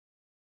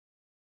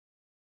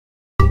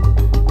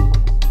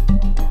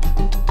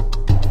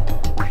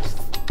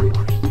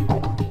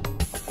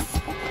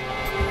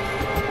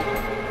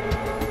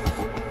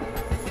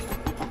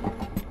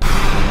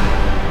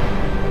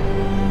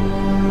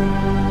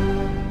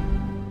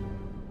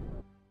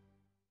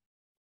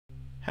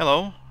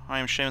Hello, I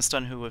am Seamus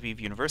Dunhu of EVE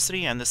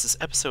University, and this is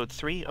episode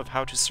 3 of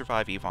How to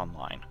Survive EVE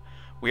Online.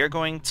 We are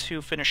going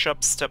to finish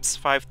up steps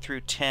 5 through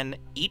 10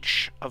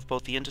 each of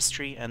both the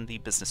industry and the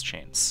business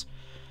chains.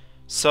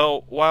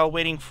 So, while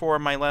waiting for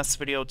my last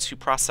video to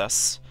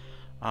process,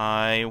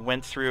 I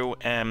went through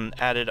and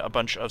added a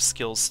bunch of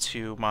skills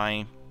to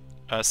my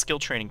skill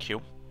training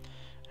queue,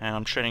 and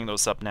I'm training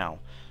those up now.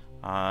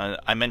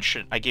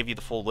 I gave you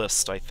the full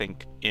list, I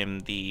think,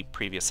 in the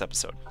previous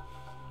episode.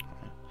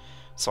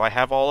 So I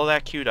have all of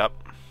that queued up,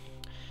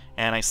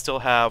 and I still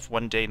have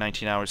 1 day,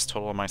 19 hours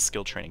total on my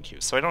skill training queue,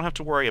 so I don't have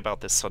to worry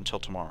about this until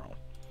tomorrow.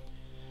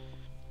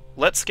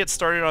 Let's get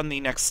started on the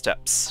next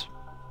steps.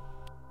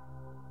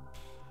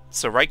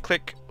 So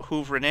right-click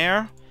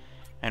Houvrenaire,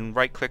 and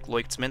right-click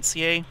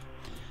Leutmencier,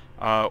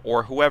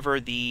 or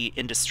whoever the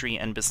industry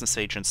and business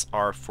agents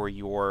are for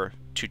your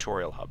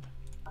tutorial hub.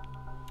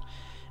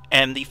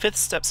 And the 5th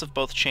steps of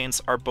both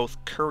chains are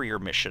both courier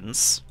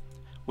missions,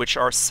 which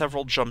are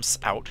several jumps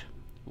out,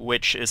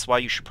 which is why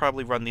you should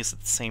probably run these at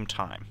the same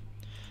time.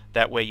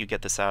 That way you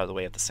get this out of the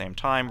way at the same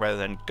time, rather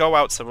than go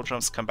out several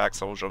jumps, come back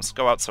several jumps,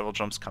 go out several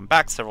jumps, come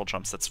back several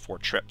jumps. That's 4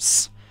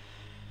 trips.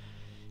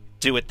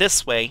 Do it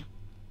this way.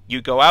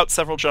 You go out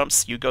several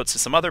jumps, you go to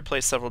some other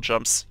place several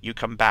jumps, you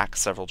come back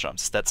several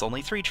jumps. That's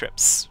only 3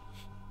 trips.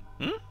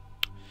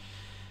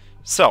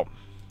 So,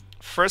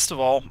 first of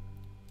all,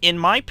 in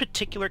my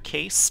particular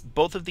case,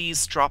 both of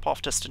these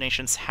drop-off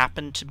destinations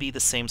happen to be the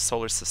same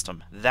solar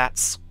system.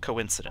 That's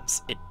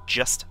coincidence. It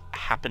just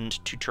happened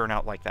to turn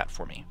out like that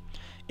for me.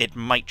 It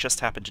might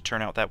just happen to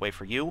turn out that way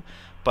for you,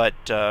 but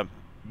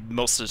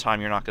most of the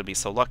time you're not going to be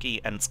so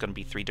lucky, and it's going to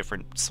be 3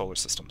 different solar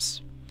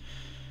systems.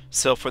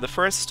 So for the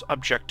first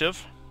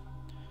objective,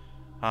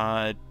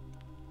 I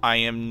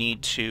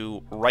need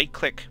to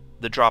right-click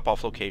the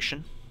drop-off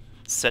location,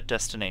 set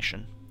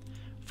destination.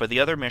 For the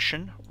other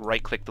mission,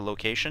 right-click the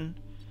location,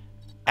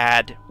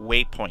 add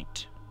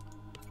waypoint.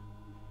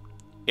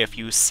 If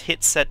you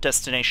hit set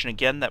destination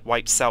again, that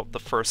wipes out the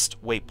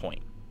first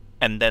waypoint,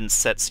 and then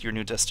sets your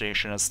new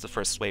destination as the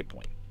first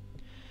waypoint.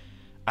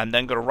 I'm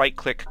then going to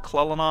right-click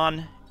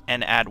Clulanon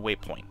and add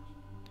waypoint,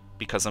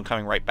 because I'm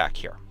coming right back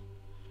here.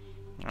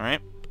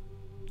 Alright.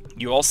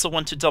 You also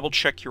want to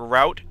double-check your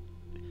route.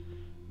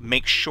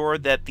 Make sure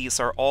that these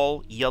are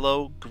all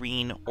yellow,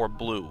 green, or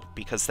blue,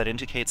 because that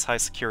indicates high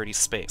security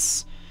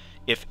space.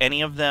 If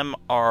any of them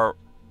are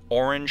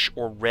orange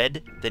or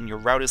red, then your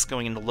route is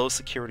going into low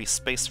security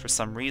space for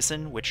some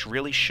reason, which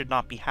really should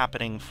not be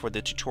happening for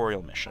the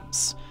tutorial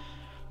missions.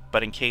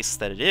 But in case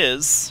that it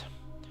is,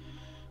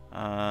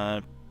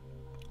 let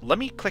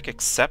me click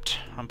accept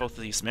on both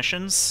of these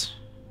missions.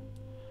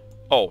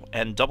 Oh,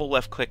 and double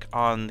left click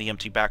on the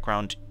empty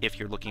background if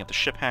you're looking at the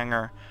ship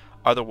hangar.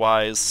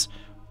 Otherwise,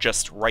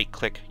 just right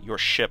click your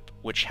ship,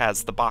 which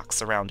has the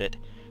box around it,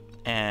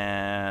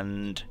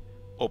 and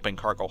open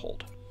cargo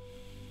hold,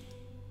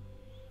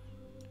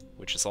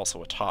 which is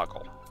also a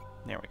toggle.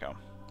 There we go.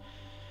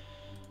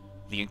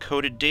 The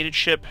encoded dated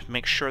ship,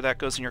 make sure that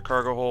goes in your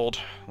cargo hold.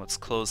 Let's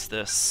close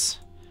this.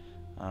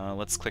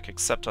 Let's click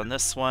accept on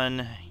this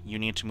one. You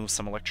need to move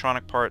some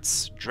electronic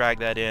parts, drag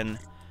that in,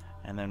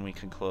 and then we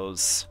can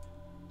close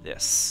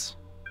this.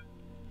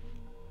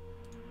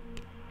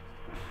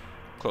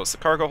 Close the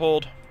cargo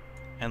hold,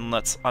 and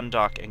let's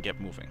undock and get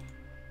moving.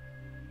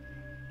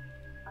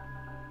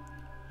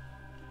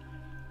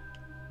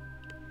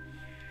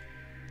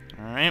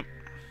 Alright.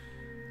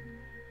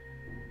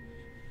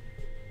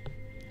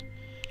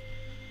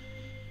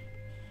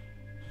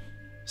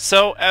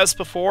 So, as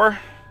before,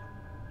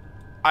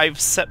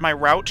 I've set my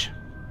route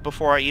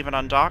before I even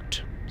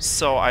undocked,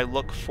 so I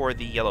look for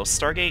the yellow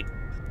Stargate,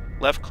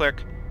 left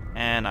click,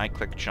 and I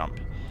click jump.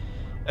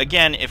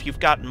 Again, if you've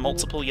got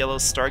multiple yellow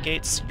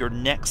Stargates, your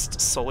next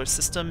solar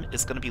system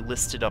is going to be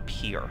listed up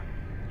here.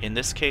 In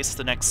this case,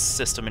 the next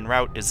system en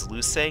route is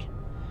Luce,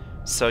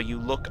 so you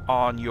look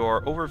on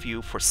your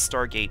overview for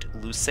Stargate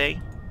Luce,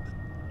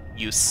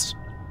 you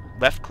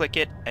left click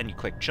it and you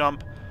click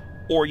jump,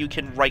 or you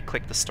can right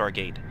click the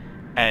Stargate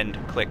and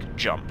click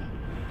jump.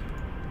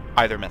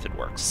 Either method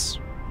works.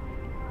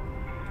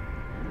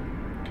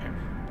 Okay.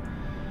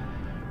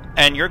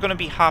 And you're going to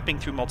be hopping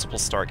through multiple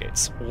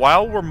Stargates.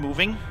 While we're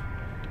moving,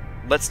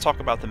 let's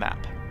talk about the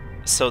map.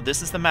 So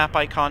this is the map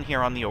icon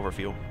here on the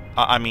overview.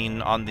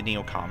 On the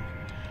Neocom.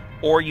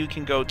 Or you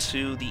can go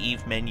to the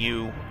EVE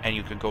menu and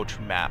you can go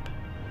to map.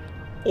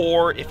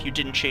 Or if you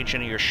didn't change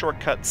any of your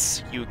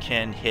shortcuts, you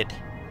can hit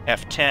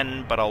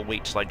F10, but I'll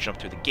wait till I jump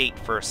through the gate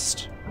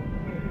first.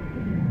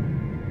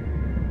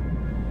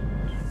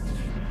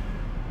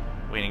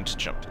 Waiting to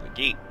jump through the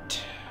gate.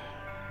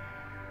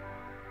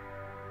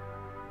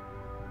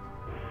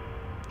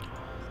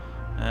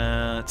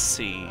 Let's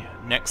see.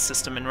 Next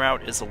system en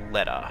route is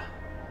Aletta.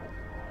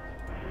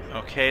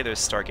 Okay, there's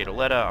Stargate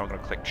Aletta. I'm going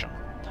to click jump.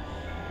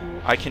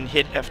 I can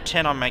hit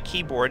F10 on my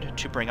keyboard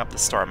to bring up the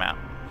star map.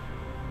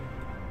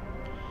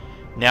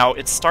 Now,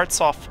 it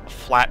starts off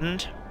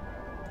flattened.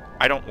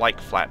 I don't like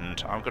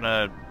flattened. I'm going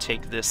to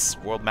take this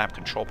world map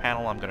control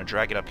panel, I'm going to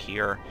drag it up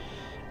here,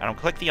 and I'll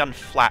click the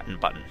unflatten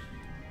button.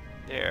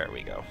 There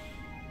we go.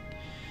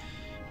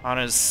 On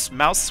his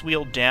mouse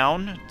wheel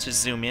down to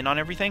zoom in on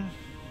everything.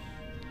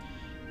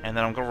 And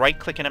then I'm going to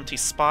right-click an empty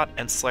spot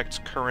and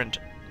select current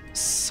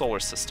solar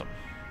system.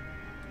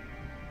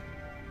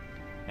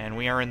 And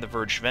we are in the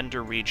Verge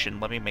vendor region.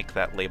 Let me make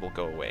that label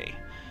go away.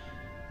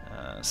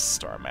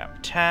 Star map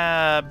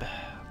tab,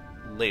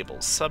 label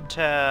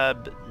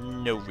subtab,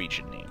 no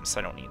region names.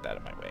 I don't need that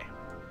in my way.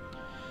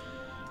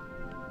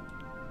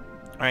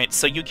 Alright,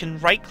 so you can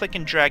right-click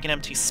and drag an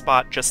empty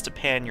spot just to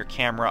pan your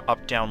camera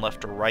up, down,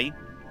 left, or right.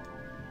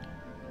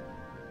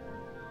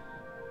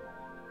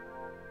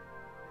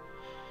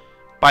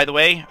 By the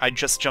way, I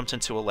just jumped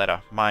into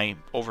Aletta. My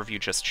overview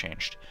just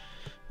changed.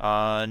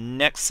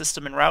 Next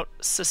system en route,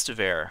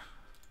 Sistavere.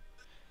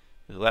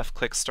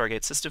 Left-click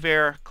Stargate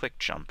Sistavere, click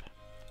jump.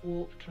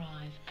 Warp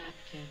drive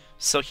active.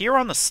 So here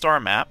on the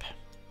star map,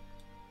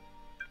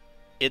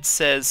 it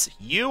says,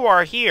 you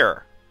are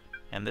here!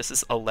 And this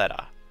is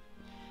Aletta.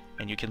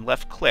 And you can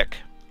left-click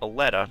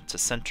Aletta to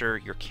center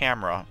your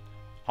camera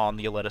on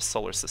the Aletta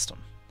solar system.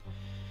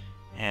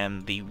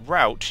 And the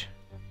route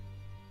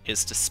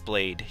is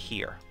displayed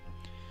here.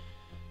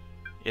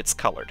 It's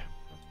colored.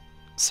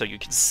 So you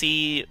can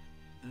see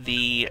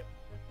the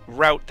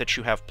route that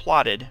you have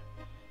plotted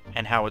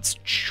and how it's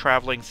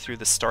traveling through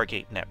the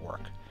Stargate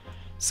network.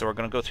 So we're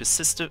going to go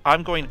through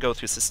I'm going to go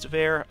through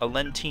Sistavere,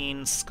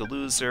 Alentine,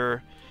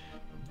 Skaluzer,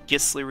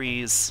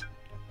 Gisleries,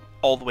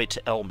 all the way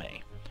to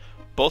Elme.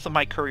 Both of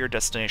my courier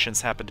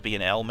destinations happen to be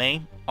in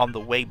Elme. On the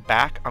way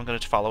back, I'm going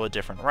to follow a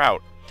different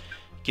route.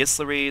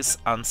 Gisleries,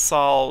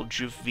 Ansal,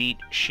 Juvit,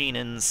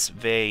 Sheenans,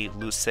 Vey,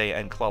 Luce,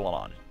 and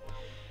Clelon.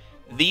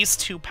 These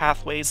two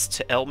pathways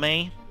to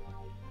Elme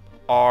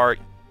are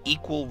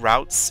equal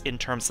routes in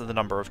terms of the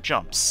number of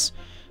jumps.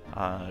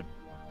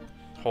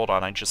 Hold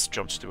on, I just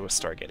jumped through a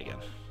Stargate again.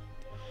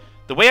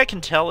 The way I can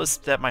tell is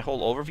that my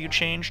whole overview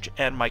changed,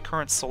 and my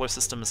current solar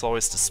system is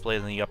always displayed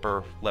in the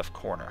upper left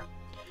corner.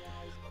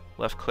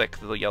 Left-click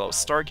the yellow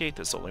Stargate,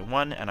 there's only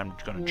one, and I'm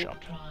going to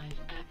jump.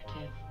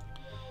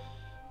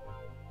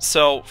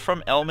 So,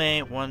 from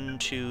Elme, 1,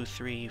 2,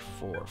 3,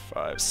 4,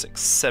 5,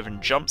 6,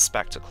 7 jumps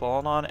back to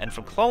Clelon, and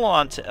from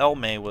Clelon to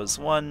Elme was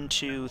 1,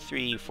 2,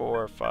 3,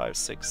 4, 5,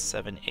 6,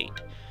 7, 8.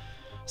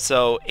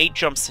 So, 8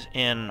 jumps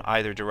in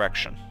either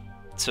direction.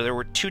 So there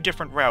were 2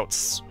 different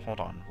routes. Hold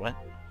on, what?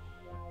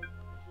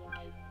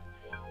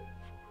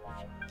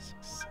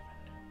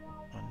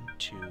 1,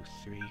 2,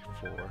 3,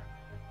 4,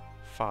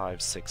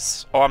 5,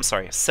 6... Oh, I'm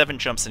sorry, 7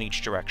 jumps in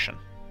each direction.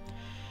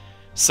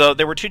 So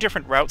there were 2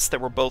 different routes that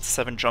were both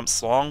 7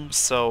 jumps long,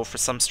 so for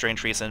some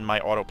strange reason my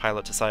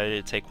autopilot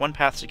decided to take one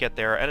path to get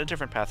there and a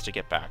different path to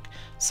get back.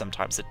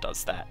 Sometimes it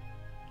does that.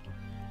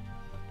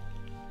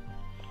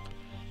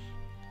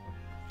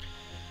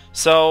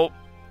 So,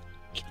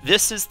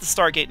 this is the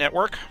Stargate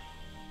network,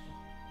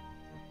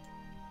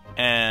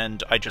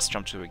 and I just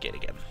jumped through a gate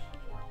again.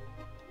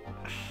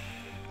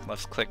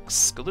 Left-click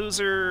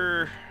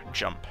Skaluzer,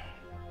 jump,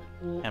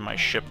 and my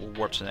ship will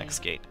warp to the next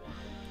gate.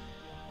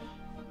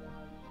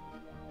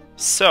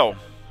 So,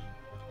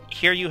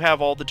 here you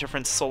have all the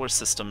different solar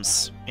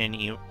systems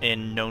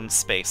in known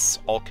space,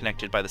 all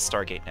connected by the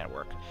Stargate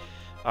network.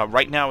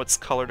 Right now it's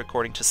colored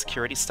according to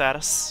security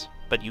status,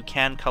 but you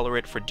can color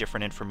it for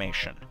different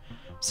information.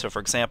 So for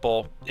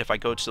example, if I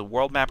go to the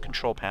World Map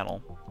Control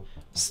Panel,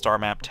 Star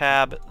Map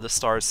tab, the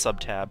Stars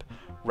subtab,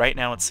 right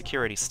now it's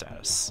security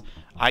status.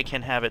 I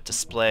can have it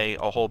display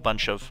a whole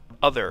bunch of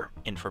other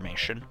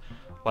information,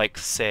 like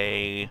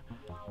say,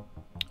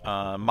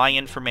 my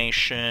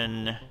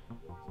information,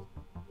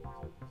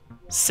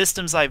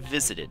 systems I've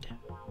visited.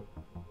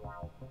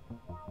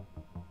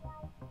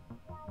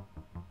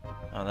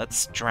 Oh,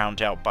 that's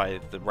drowned out by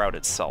the route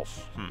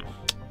itself.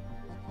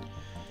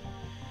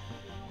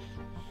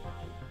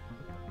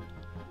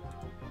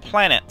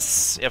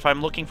 Planets. If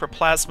I'm looking for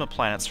plasma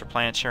planets for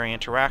planetary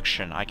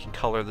interaction, I can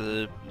color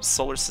the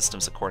solar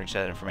systems according to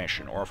that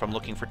information. Or if I'm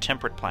looking for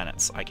temperate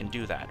planets, I can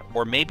do that.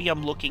 Or maybe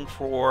I'm looking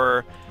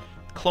for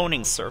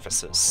cloning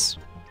surfaces.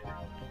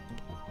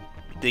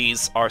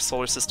 These are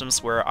solar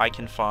systems where I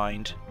can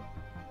find...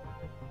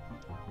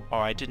 Oh,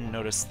 I didn't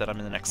notice that I'm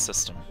in the next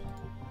system.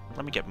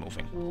 Let me get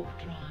moving.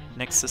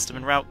 Next system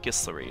en route,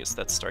 Gisleries.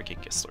 That's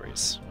Stargate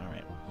Gisleries.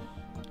 Alright.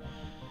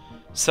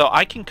 So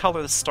I can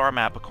color the star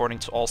map according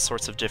to all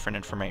sorts of different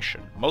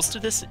information. Most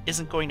of this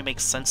isn't going to make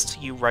sense to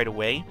you right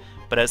away,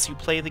 but as you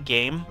play the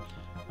game,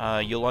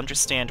 you'll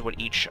understand what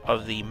each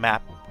of the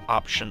map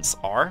options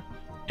are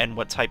and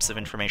what types of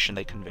information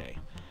they convey.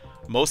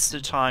 Most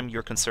of the time,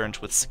 you're concerned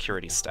with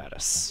security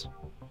status.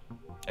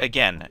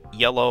 Again,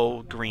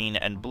 yellow, green,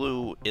 and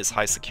blue is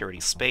high security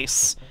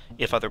space.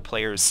 If other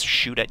players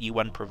shoot at you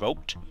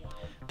unprovoked,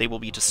 they will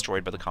be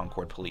destroyed by the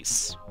Concord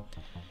police.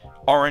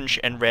 Orange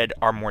and red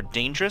are more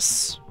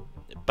dangerous,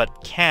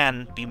 but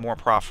can be more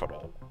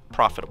profitable.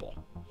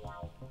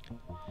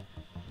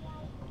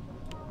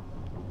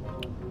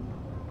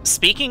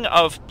 Speaking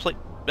of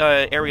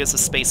areas of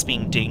space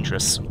being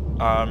dangerous,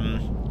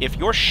 if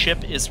your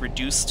ship is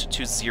reduced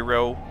to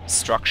 0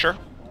 structure,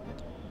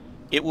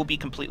 it will be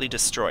completely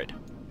destroyed.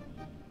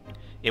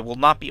 It will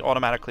not be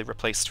automatically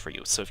replaced for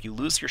you. So if you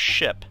lose your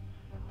ship,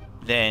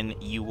 then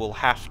you will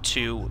have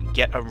to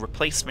get a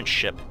replacement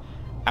ship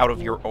out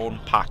of your own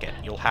pocket.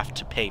 You'll have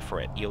to pay for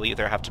it. You'll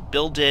either have to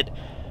build it,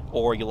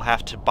 or you'll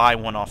have to buy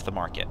one off the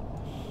market.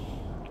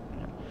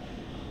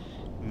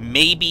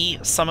 Maybe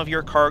some of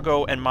your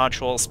cargo and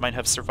modules might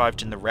have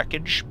survived in the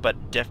wreckage, but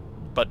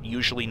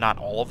usually not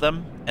all of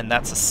them, and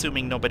that's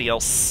assuming nobody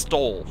else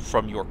stole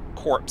from your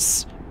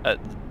corpse,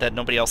 that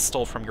nobody else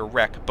stole from your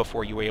wreck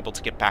before you were able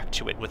to get back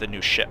to it with a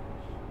new ship.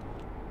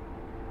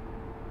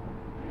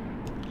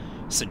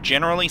 So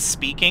generally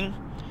speaking,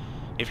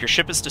 if your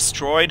ship is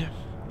destroyed,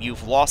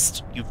 you've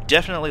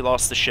definitely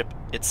lost the ship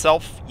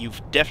itself,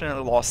 you've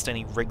definitely lost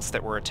any rigs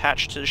that were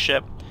attached to the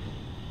ship,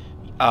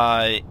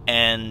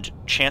 and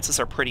chances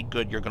are pretty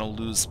good you're going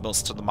to lose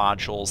most of the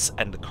modules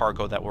and the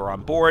cargo that were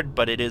on board,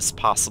 but it is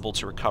possible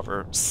to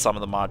recover some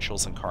of the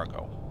modules and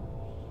cargo.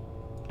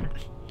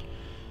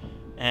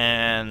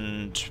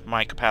 And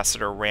my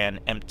capacitor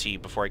ran empty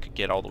before I could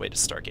get all the way to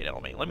Stargate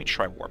LMA. Let me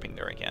try warping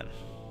there again.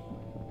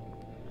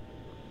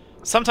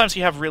 Sometimes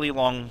you have really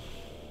long...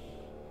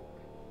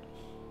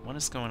 What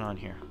is going on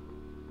here?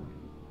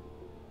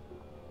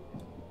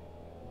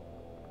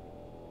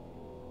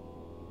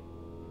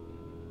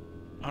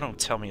 Oh, don't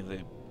tell me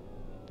the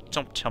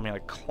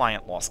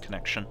client lost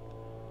connection.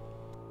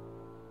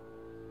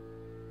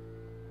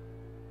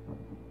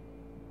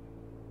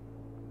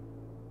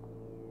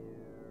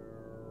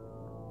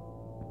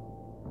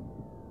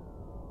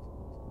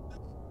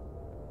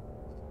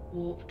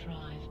 Warp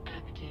drive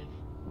active.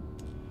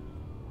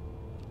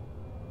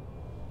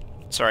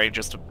 Sorry,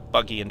 just a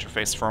buggy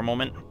interface for a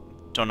moment.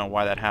 Don't know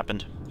why that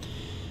happened.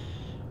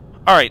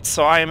 Alright,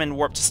 so I am in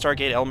warp to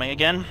Stargate LMA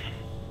again.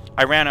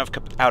 I ran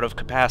out of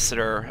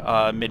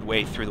capacitor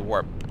midway through the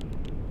warp.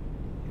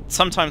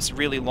 Sometimes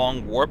really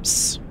long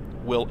warps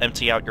will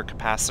empty out your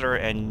capacitor,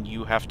 and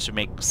you have to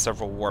make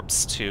several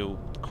warps to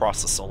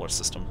cross the solar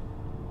system.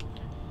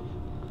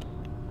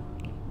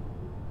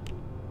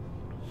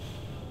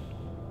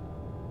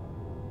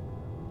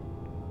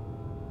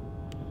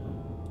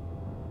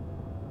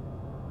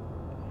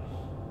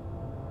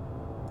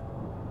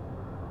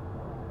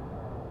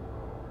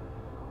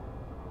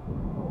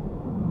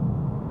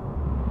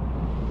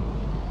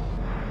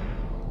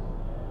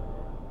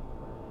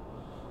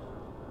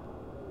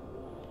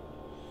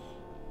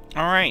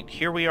 Alright,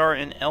 here we are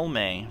in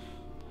LMA.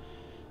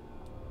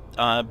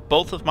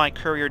 Both of my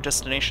courier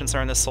destinations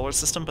are in the solar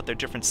system, but they're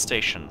different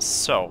stations.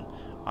 So,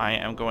 I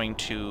am going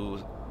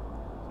to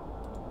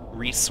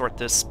resort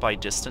this by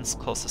distance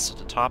closest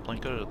to the top. Let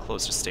me go to the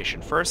closest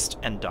station first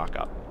and dock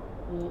up.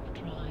 Warp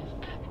drive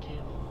active.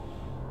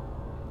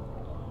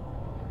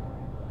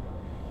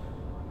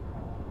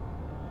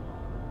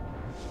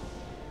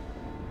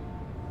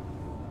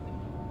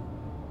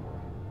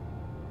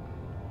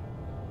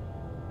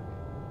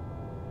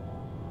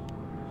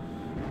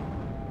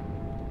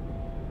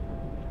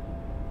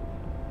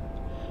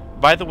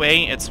 By the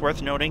way, it's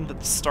worth noting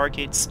that the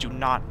stargates do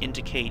not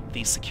indicate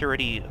the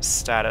security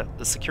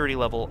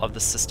level of the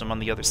system on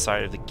the other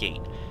side of the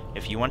gate.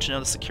 If you want to know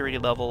the security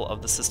level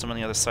of the system on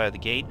the other side of the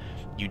gate,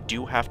 you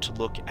do have to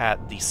look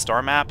at the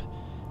star map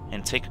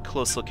and take a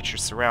close look at your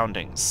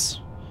surroundings.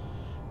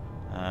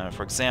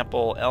 For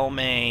example,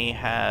 LMA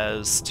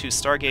has 2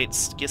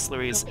 stargates,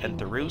 Gisleries and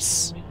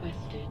Tharus.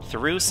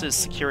 Tharus is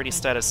security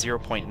status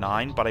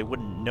 0.9, but I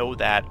wouldn't know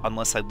that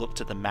unless I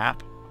looked at the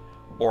map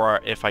or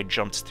if I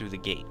jumped through the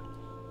gate.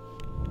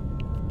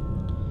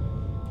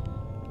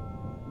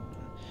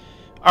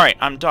 Alright,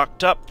 I'm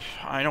docked up.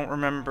 I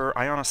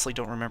honestly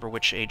don't remember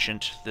which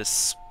agent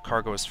this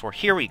cargo is for.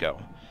 Here we go.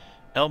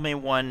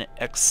 LMA-1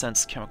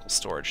 X-Sense Chemical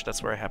Storage.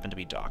 That's where I happen to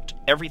be docked.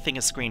 Everything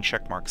is green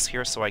check marks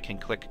here, so I can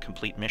click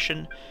Complete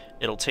Mission.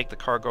 It'll take the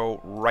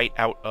cargo right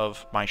out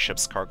of my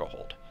ship's cargo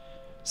hold.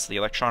 So the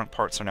electronic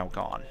parts are now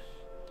gone.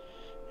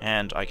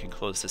 And I can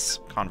close this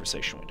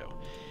conversation window.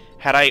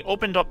 Had I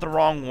opened up the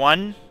wrong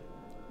one,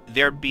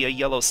 there'd be a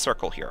yellow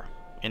circle here.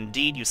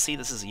 Indeed, you see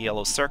this is a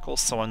yellow circle,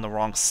 so I'm in the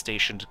wrong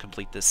station to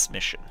complete this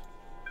mission.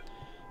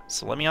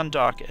 So let me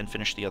undock and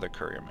finish the other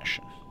courier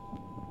mission.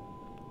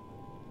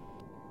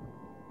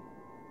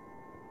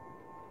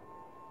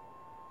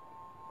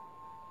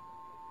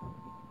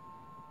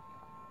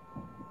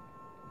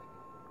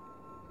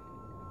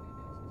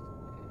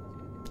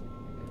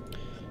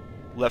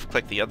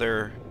 Left-click the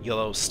other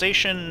yellow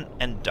station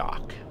and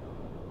dock.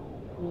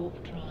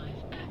 Warp drive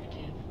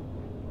active.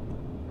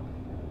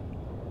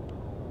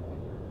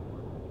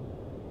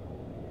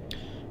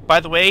 By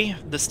the way,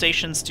 the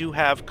stations do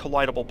have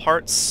collidable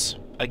parts.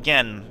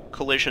 Again,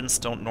 collisions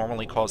don't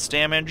normally cause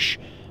damage,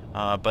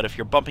 but if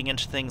you're bumping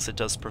into things, it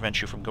does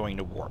prevent you from going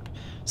to warp.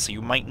 So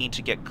you might need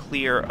to get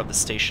clear of the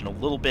station a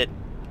little bit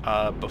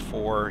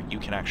before you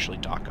can actually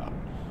dock up.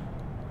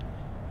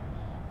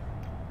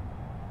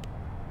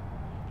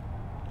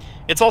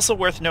 It's also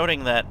worth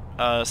noting that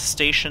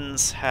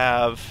stations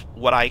have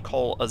what I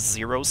call a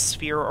zero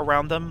sphere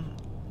around them.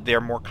 They're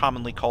more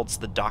commonly called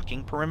the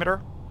docking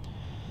perimeter.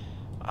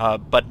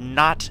 but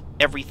not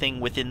everything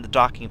within the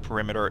docking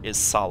perimeter is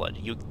solid.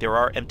 There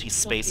are empty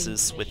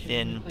spaces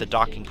within the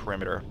docking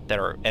perimeter that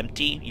are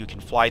empty. You can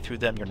fly through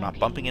them, you're not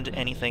bumping into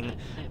anything,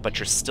 but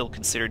you're still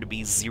considered to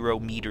be 0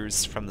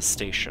 meters from the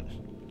station.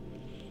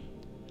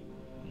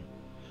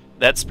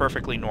 That's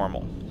perfectly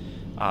normal.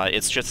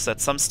 It's just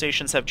that some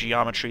stations have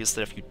geometries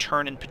that if you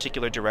turn in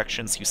particular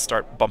directions, you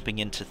start bumping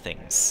into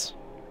things.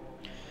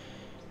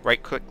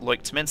 Right-click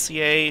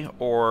Leutnantiae,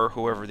 or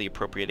whoever the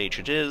appropriate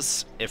agent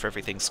is. If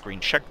everything's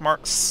green check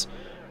marks,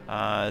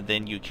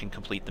 then you can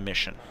complete the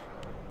mission.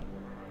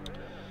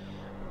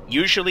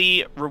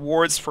 Usually,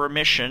 rewards for a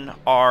mission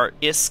are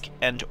ISK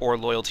and or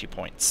loyalty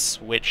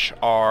points, which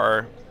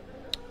are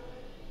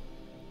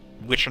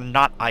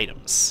not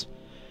items.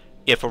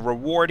 If a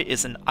reward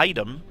is an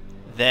item,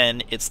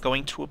 then it's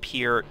going to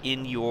appear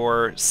in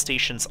your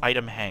station's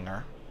item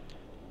hangar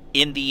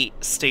in the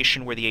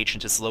station where the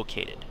agent is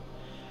located.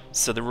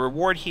 So the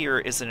reward here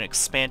is an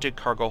expanded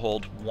cargo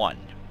hold 1.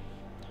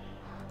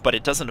 But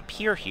it doesn't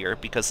appear here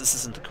because this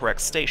isn't the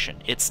correct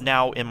station. It's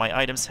now in my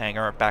items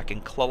hangar back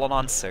in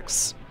Clelonon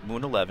 6,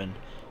 Moon 11,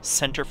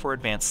 Center for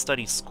Advanced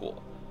Studies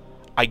School.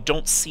 I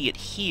don't see it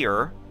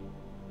here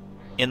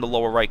in the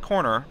lower right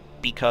corner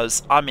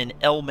because I'm in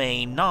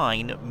Elmay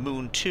 9,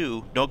 Moon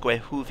 2,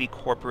 Noguehuvi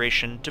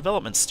Corporation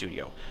Development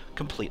Studio.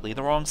 Completely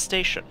the wrong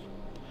station.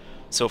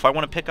 So if I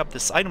want to pick up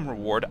this item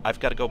reward, I've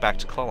got to go back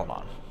to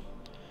Clelonon.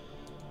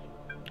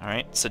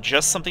 Alright, so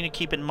just something to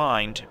keep in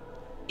mind.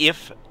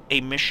 If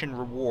a mission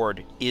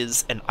reward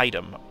is an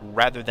item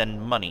rather than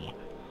money,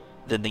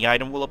 then the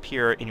item will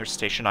appear in your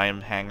station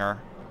item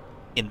hangar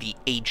in the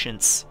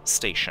agent's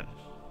station,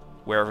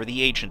 wherever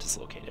the agent is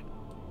located.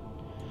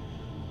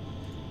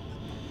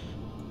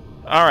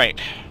 Alright.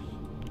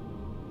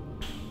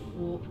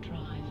 Warp drive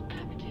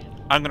active.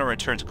 I'm going to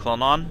return to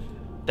Clelonon.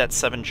 That's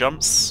 7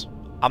 jumps.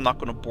 I'm not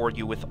going to bore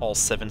you with all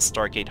 7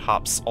 Stargate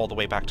hops all the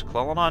way back to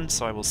Clelonon,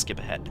 so I will skip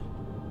ahead.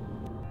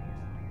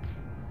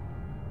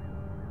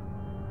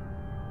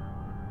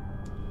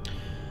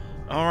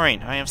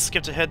 Alright, I have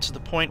skipped ahead to the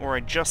point where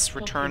I just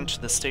returned to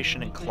the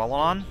station in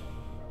Clelonon.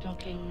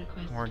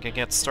 We're going to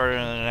get started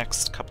on the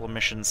next couple of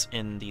missions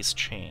in these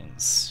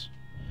chains.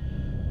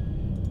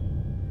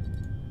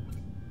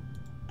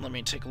 Let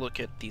me take a look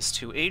at these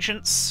 2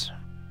 agents.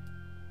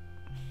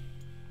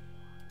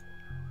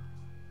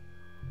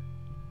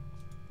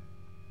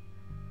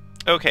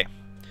 Okay.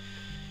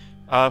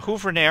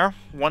 Houvernaire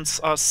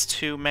wants us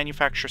to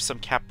manufacture some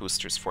cap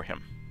boosters for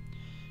him.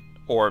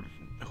 Or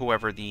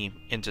whoever the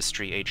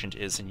industry agent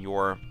is in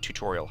your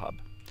tutorial hub.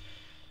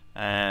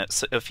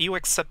 So if you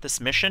accept this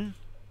mission,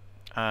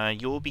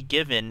 you will be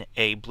given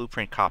a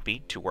blueprint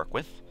copy to work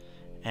with,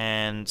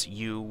 and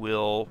you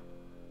will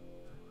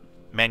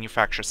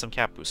manufacture some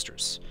cap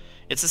boosters.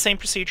 It's the same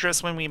procedure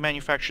as when we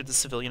manufactured the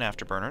civilian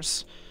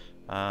afterburners.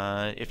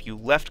 If you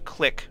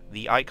left-click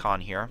the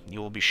icon here,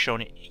 you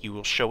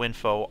will show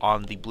info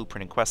on the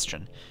blueprint in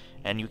question,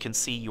 and you can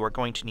see you are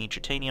going to need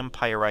titanium,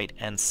 pyrite,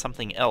 and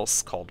something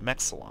else called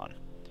Mexilon.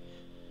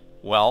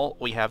 Well,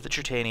 we have the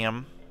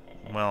titanium.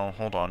 Well,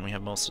 hold on, we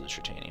have most of the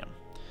titanium.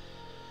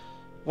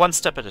 One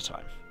step at a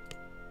time.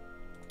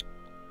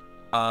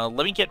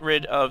 Let me get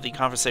rid of the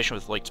conversation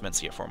with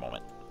Leutnantiae for a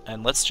moment,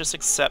 and let's just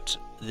accept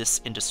this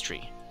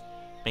industry,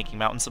 making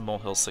Mountains of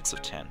Molehills 6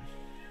 of 10.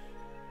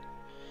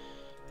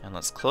 And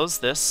let's close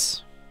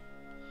this,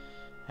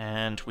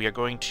 and we are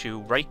going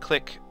to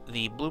right-click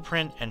the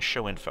blueprint and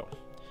show info.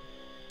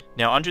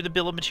 Now, under the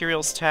Bill of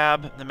Materials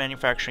tab, the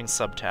Manufacturing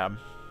sub-tab,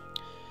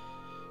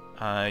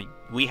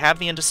 we have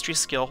the industry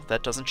skill,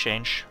 that doesn't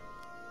change.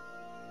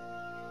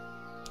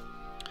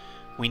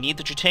 We need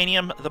the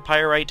titanium, the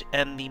pyrite,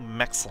 and the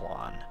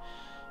Mexilon.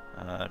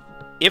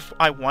 If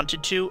I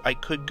wanted to, I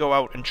could go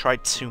out and try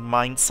to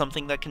mine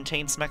something that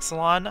contains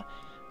Mexilon.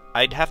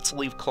 I'd have to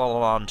leave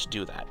Clelonon to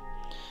do that.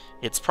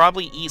 It's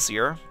probably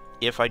easier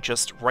if I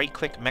just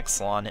right-click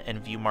Mexilon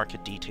and view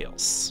market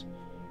details.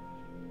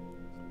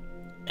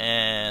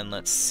 And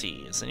let's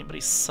see, is anybody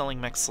selling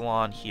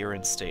Mexilon here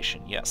in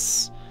station?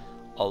 Yes.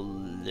 A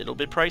little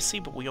bit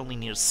pricey, but we only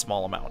need a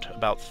small amount,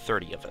 about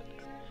 30 of it.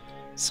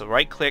 So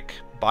right-click,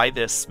 buy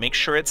this, make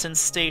sure it's in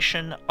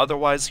station,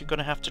 otherwise you're going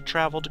to have to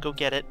travel to go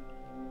get it.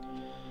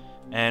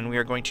 And we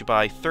are going to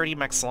buy 30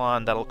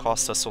 Mexilon, that'll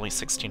cost us only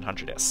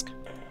 1600 ISK.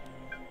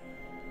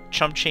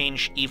 Chump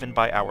change even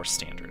by our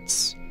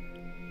standards.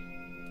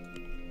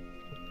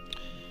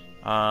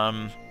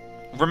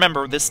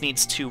 Remember, this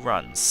needs 2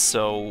 runs,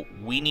 so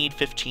we need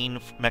 15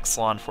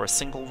 Mexilon for a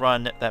single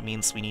run. That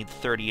means we need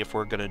 30 if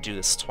we're going to do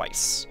this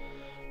twice.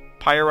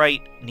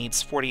 Pyrite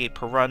needs 48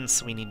 per run,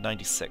 so we need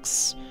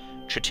 96.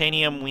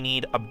 Titanium, we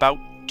need about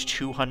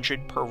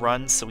 200 per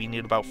run, so we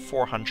need about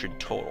 400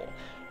 total.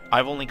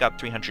 I've only got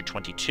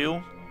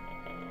 322.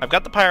 I've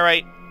got the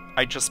Pyrite.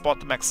 I just bought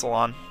the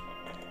Mexilon.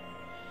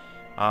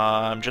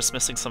 I'm just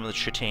missing some of the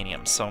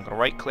titanium, so I'm going to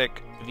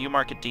right-click, view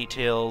market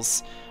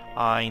details.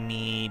 I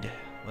need,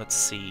 let's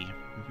see,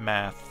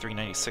 math,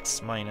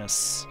 396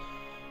 minus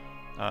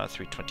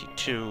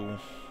 322,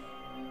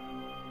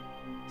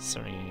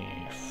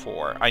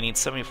 74. I need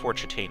 74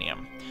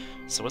 titanium.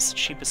 So what's the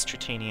cheapest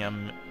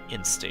titanium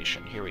in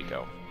station? Here we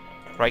go.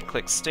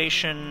 Right-click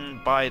station,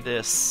 buy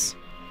this.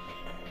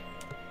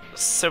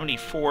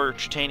 74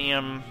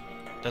 titanium.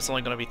 That's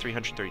only going to be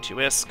 332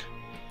 ISK.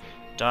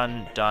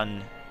 Done,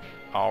 done.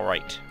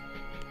 Alright.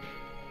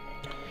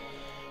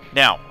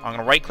 Now, I'm going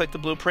to right-click the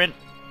blueprint.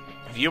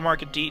 View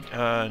market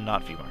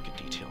not view market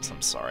details,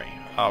 I'm sorry.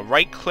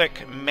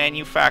 Right-click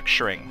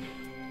manufacturing.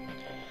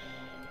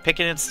 Pick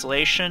an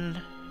installation.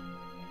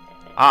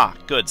 Ah,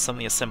 good. Some of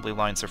the assembly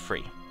lines are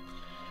free.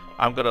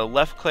 I'm going to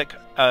left-click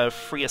a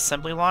free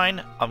assembly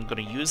line. I'm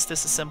going to use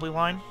this assembly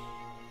line.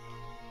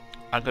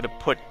 I'm going to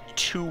put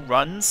 2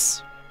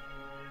 runs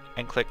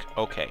and click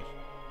OK.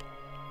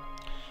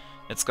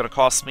 It's going to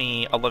cost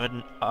me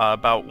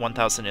about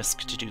 1,000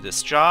 ISK to do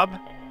this job.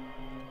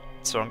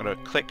 So I'm going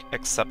to click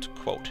Accept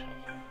Quote.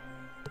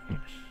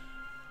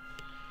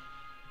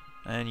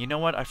 And you know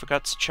what? I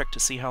forgot to check to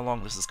see how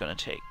long this is going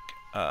to take.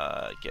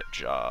 Get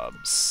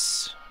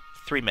jobs.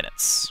 3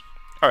 minutes.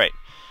 Alright.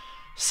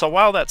 So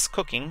while that's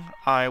cooking,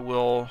 I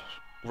will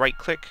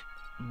right-click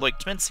Blake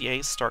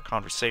Demincier, start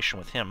conversation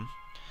with him.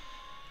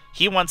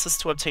 He wants us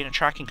to obtain a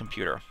tracking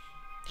computer.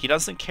 He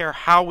doesn't care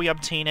how we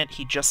obtain it,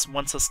 he just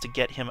wants us to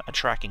get him a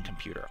tracking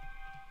computer.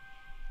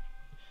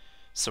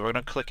 So we're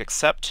going to click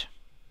Accept,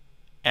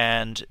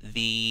 and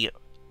the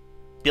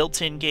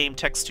built-in game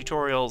text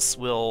tutorials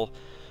will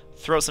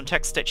throw some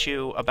text at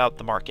you about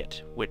the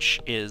market, which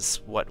is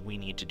what we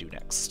need to do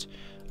next.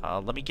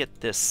 Let me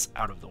get this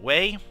out of the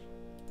way.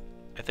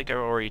 I think I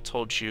already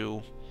told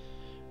you.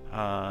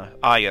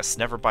 Yes,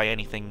 never buy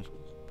anything.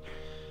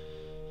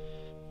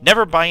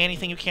 Never buy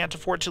anything you can't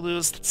afford to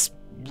lose. That's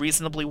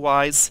reasonably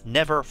wise.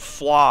 Never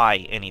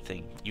fly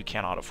anything you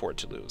cannot afford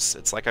to lose.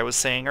 It's like I was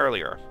saying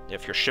earlier.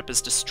 If your ship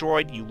is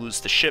destroyed, you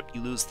lose the ship,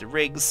 you lose the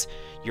rigs.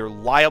 You're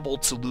liable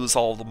to lose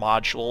all the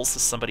modules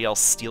if somebody else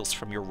steals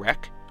from your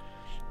wreck.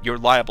 You're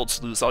liable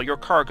to lose all your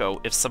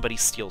cargo if somebody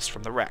steals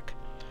from the wreck.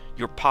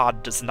 Your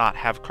pod does not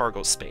have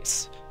cargo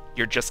space.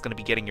 You're just going to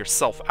be getting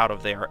yourself out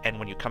of there, and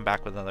when you come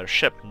back with another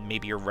ship,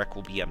 maybe your wreck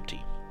will be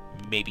empty.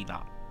 Maybe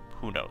not.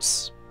 Who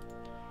knows?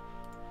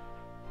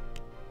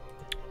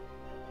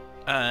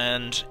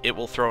 And it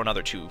will throw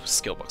another 2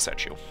 skill books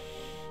at you.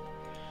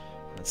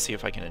 Let's see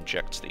if I can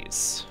inject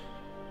these.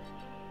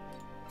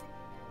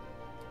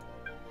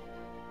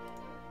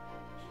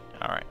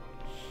 Alright.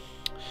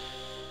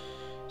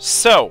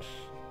 So,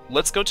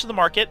 let's go to the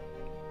market.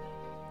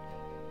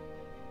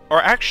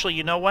 Or actually,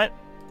 you know what?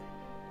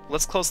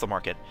 Let's close the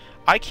market.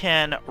 I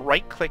can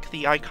right-click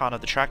the icon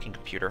of the tracking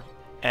computer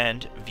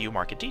and view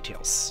market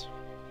details.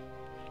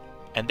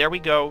 And there we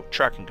go,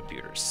 tracking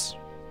computers.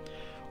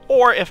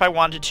 Or if I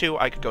wanted to,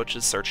 I could go to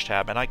the search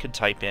tab and I could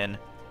type in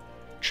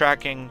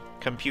tracking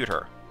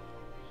computer.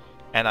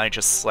 And I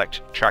just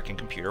select tracking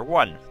computer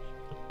 1.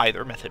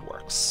 Either method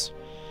works.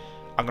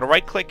 I'm going to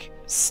right-click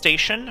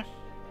station,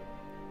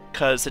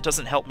 because it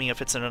doesn't help me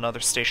if it's in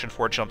another station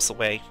 4 jumps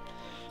away.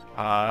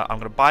 I'm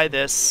going to buy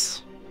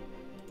this.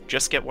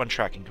 Just get 1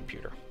 tracking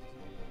computer.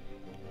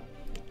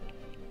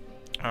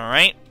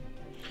 Alright.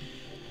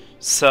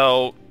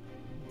 So,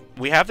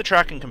 we have the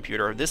tracking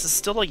computer. This is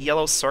still a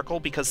yellow circle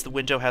because the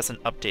window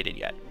hasn't updated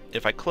yet.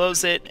 If I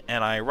close it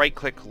and I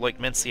right-click Blake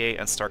Demincier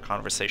and start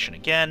conversation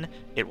again,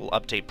 it will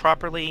update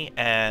properly,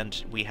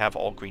 and we have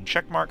all green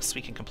check marks.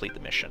 We can complete the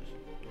mission.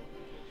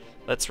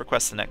 Let's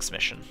request the next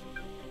mission.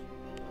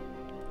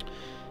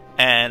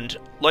 And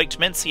Blake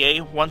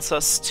Demincier wants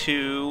us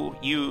to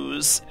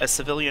use a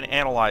civilian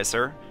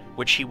analyzer,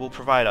 which he will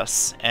provide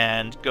us,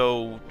 and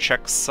go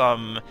check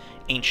some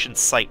ancient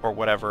site or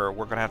whatever.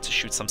 We're going to have to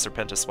shoot some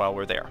Serpentis while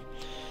we're there.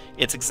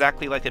 It's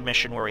exactly like a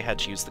mission where we had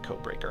to use the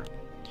Codebreaker.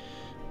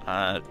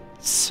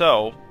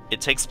 So, it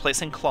takes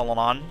place in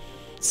Clolanon,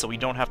 so we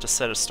don't have to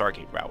set a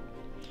Stargate route.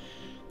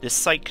 This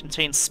site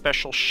contains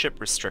special ship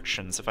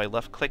restrictions. If I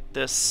left-click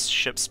this,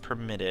 ships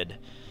permitted.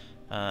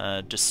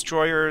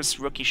 Destroyers,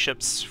 rookie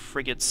ships,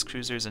 frigates,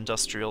 cruisers,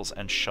 industrials,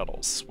 and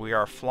shuttles. We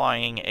are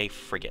flying a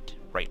frigate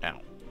right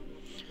now.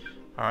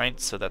 Alright,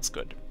 so that's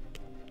good.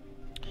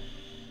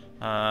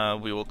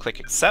 We will click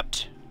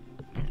Accept.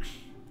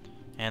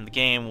 And the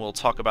game will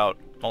talk about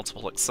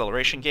multiple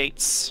acceleration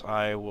gates.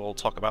 I will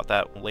talk about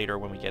that later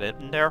when we get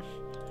in there.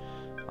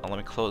 Let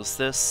me close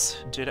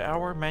this. Did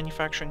our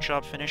manufacturing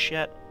job finish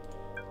yet?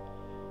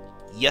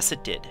 Yes,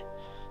 it did.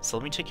 So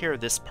let me take care of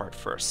this part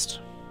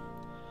first.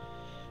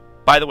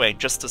 By the way,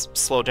 just to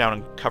slow down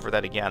and cover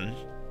that again,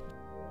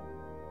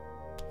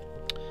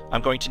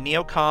 I'm going to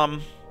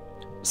Neocom,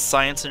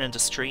 Science and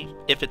Industry,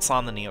 if it's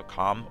on the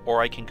Neocom,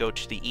 or I can go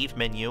to the Eve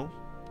menu,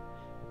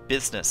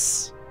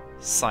 Business,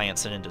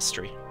 Science and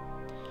Industry,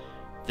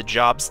 the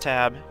Jobs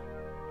tab,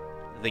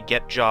 the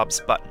Get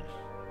Jobs button.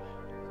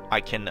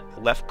 I can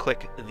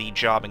left-click the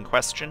job in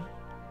question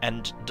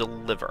and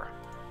deliver.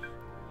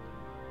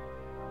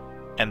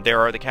 And there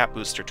are the Cap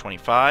Booster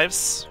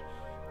 25s.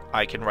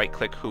 I can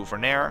right-click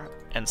Hoover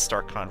and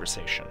start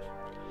conversation.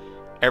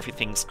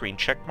 Everything's green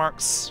check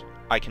marks.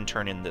 I can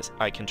turn in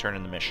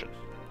the mission.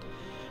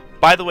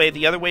 By the way,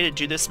 the other way to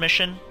do this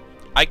mission,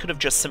 I could have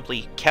just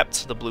simply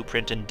kept the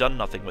blueprint and done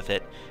nothing with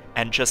it,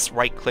 and just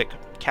right-click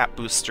Cap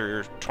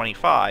Booster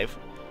 25,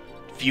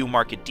 View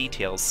Market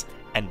Details,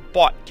 and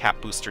bought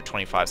Cap Booster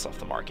 25s off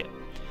the market.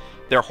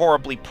 They're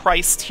horribly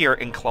priced here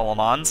in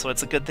Clelanon, so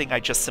it's a good thing I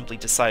just simply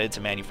decided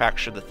to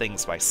manufacture the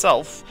things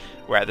myself,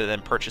 rather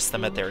than purchase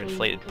them at their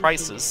inflated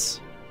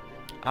prices.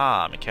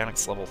 Ah,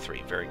 Mechanics level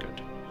 3, very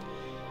good.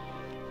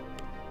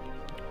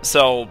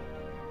 So,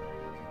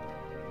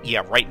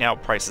 yeah, right now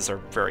prices are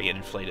very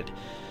inflated.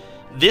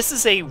 This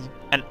is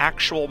an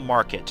actual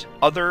market.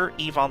 Other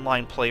EVE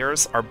Online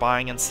players are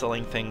buying and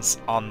selling things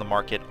on the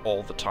market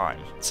all the time.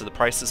 So the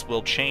prices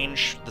will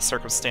change, the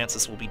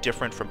circumstances will be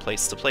different from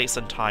place to place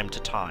and time to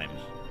time.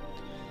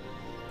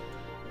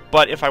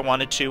 But if I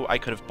wanted to, I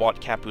could have bought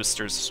Cap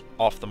Boosters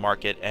off the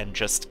market and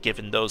just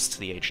given those to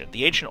the agent.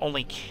 The agent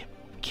only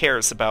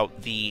cares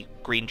about the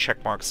green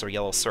check marks or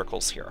yellow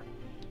circles here.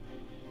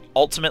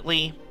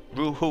 Ultimately,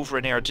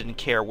 Renair didn't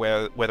care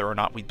whether or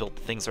not we built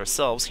the things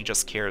ourselves, he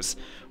just cares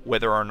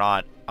whether or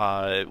not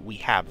we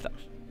have them.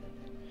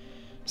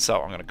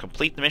 So I'm going to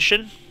complete the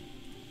mission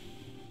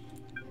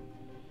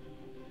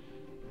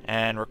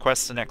and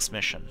request the next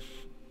mission.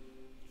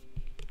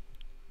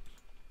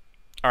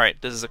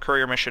 Alright, this is a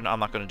courier mission, I'm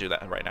not going to do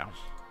that right now.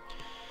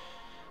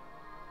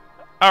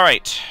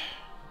 Alright,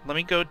 let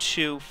me go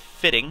to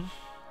fitting.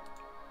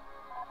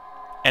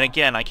 And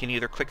again, I can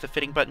either click the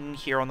fitting button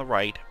here on the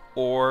right,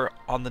 or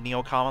on the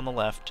Neocom on the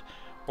left,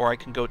 or I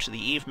can go to the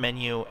EVE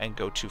menu and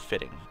go to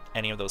fitting.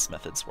 Any of those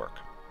methods work.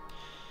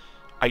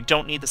 I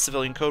don't need the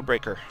civilian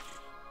codebreaker.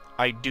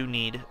 I do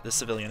need the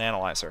civilian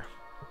analyzer.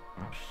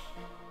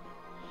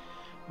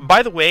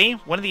 By the way,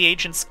 one of the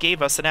agents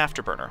gave us an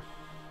afterburner.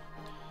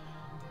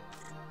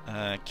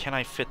 Can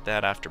I fit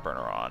that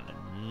afterburner on?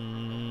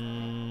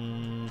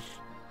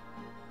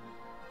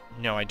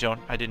 No, I don't.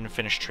 I didn't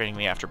finish training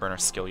the afterburner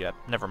skill yet.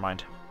 Never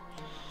mind.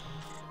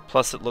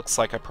 Plus, it looks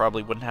like I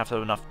probably wouldn't have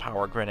enough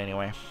power grid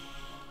anyway.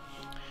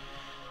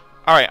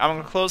 Alright, I'm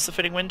going to close the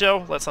fitting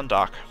window. Let's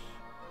undock.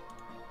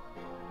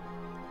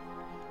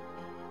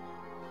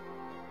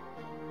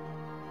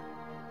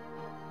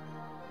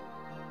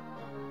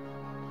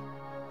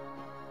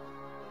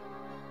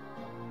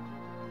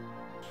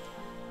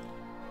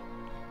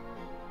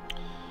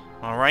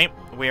 Alright,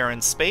 we are in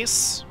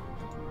space.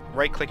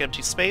 Right-click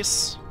empty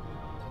space.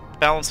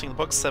 Balancing the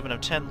book, 7 of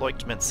 10, Loic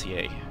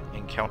Dementia.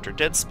 Encounter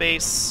dead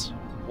space.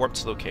 Warp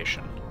to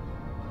location.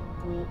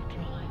 Warp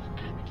drive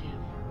active.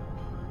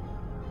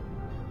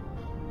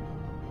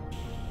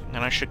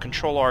 And I should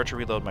Control R to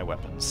reload my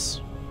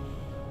weapons.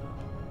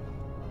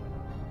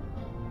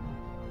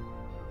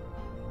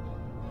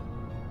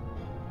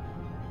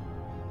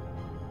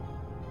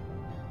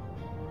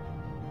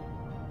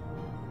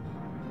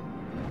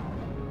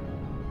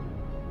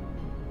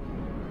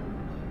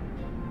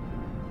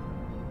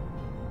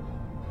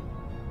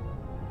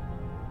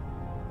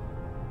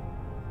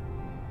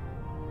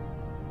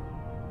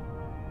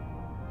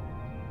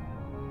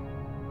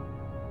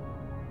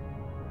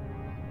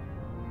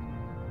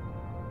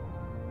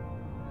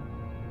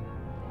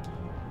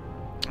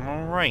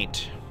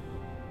 Alright.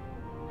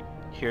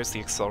 Here's the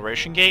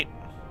acceleration gate.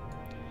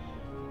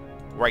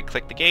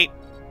 Right-click the gate.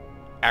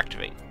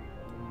 Activate.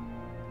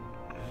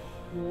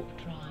 Warp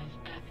drive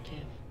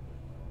active.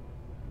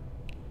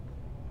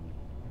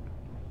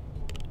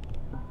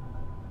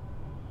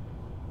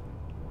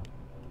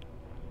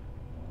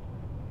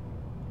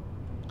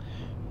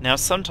 Now,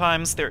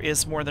 sometimes there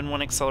is more than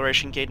one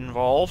acceleration gate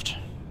involved.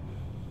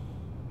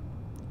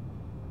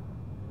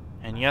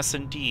 And yes,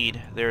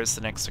 indeed, there is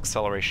the next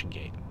acceleration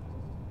gate.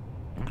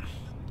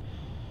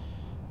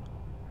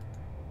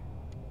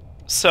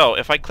 So,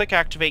 if I click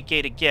Activate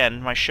Gate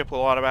again, my ship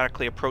will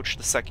automatically approach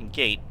the second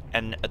gate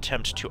and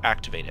attempt to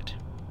activate it.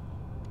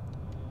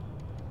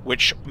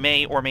 Which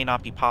may or may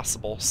not be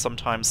possible.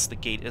 Sometimes the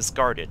gate is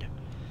guarded,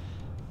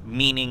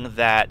 meaning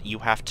that you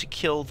have to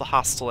kill the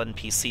hostile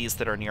NPCs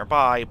that are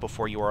nearby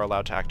before you are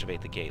allowed to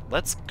activate the gate.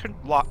 Let's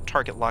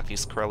target lock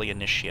these Corelli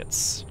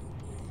initiates.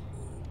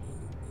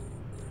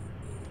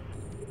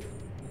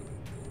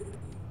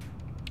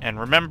 And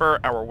remember,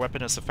 our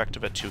weapon is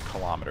effective at 2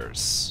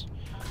 kilometers.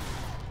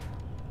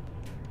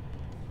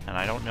 And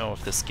I don't know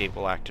if this gate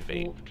will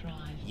activate.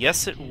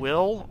 Yes, it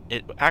will.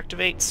 It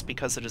activates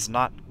because it is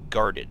not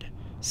guarded.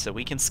 So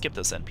we can skip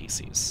those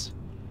NPCs.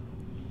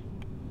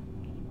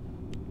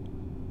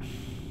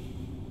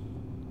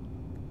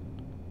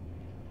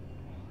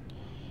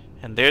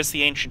 And there's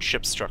the ancient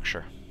ship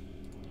structure.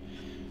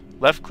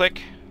 Left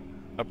click,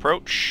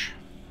 approach.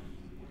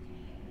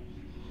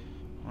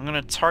 I'm going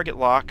to target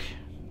lock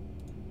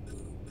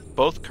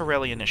both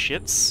Corelli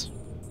initiates.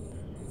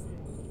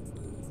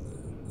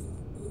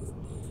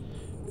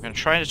 I'm going to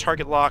try to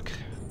target lock.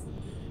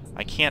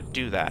 I can't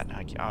do that.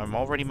 I'm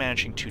already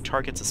managing 2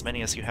 targets, as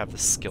many as you have the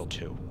skill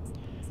to.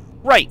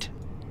 Right!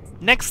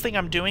 Next thing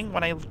I'm doing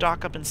when I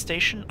dock up in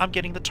station, I'm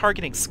getting the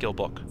targeting skill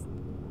book.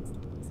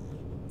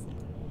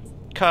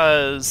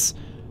 Because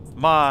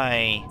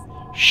my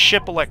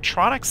ship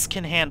electronics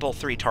can handle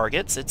 3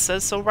 targets. It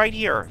says so right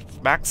here.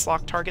 Max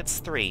lock targets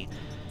 3.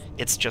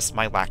 It's just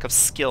my lack of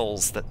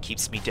skills that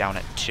keeps me down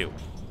at 2.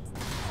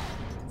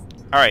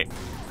 Alright.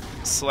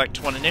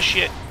 Select one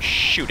initiate,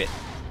 shoot it.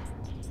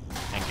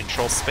 And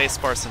control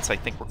spacebar since I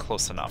think we're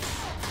close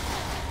enough.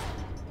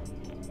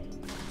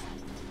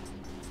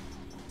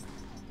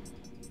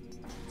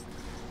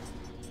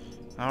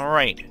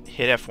 Alright,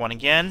 hit F1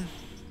 again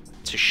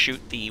to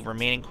shoot the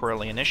remaining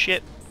Corelli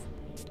initiate.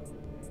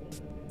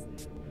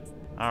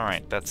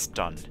 Alright, that's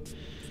done.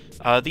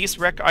 These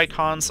wreck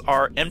icons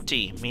are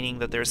empty, meaning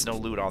that there's no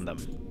loot on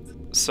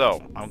them.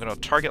 So, I'm going to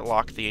target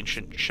lock the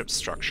ancient ship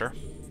structure.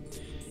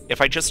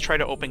 If I just try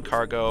to open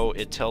cargo,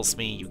 it tells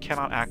me you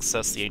cannot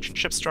access the ancient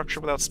ship structure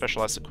without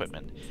specialized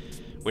equipment.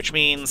 Which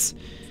means,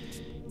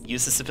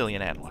 use the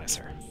civilian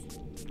analyzer.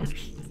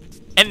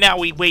 And now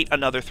we wait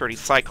another 30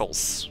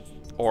 cycles.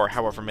 Or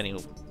however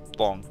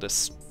long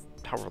this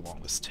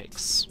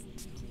takes.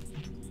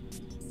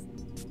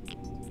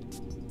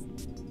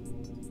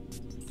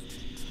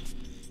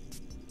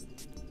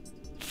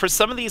 For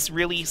some of these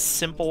really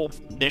simple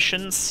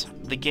missions,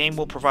 the game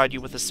will provide you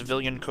with a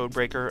civilian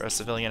codebreaker, a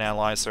civilian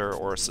analyzer,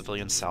 or a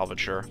civilian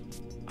salvager,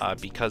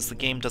 because the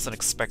game doesn't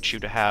expect you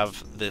to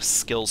have the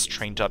skills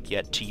trained up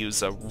yet to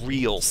use a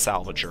real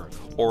salvager,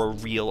 or a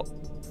real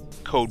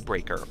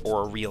codebreaker,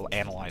 or a real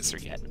analyzer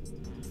yet.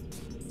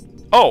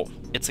 Oh,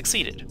 it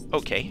succeeded.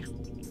 Okay.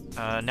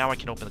 Now I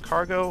can open the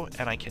cargo,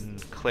 and I can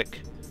click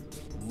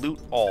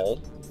Loot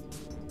All.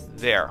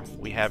 There,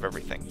 we have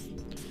everything.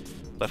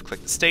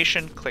 Left-click the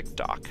station, click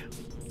Dock.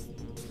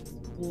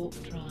 Warp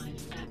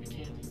drive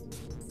active.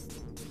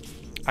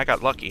 I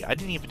got lucky. I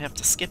didn't even have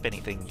to skip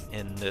anything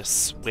in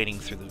this waiting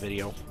through the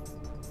video.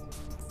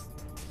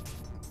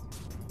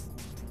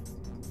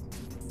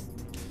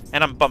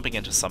 And I'm bumping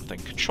into something.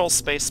 Control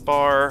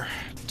spacebar,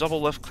 double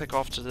left-click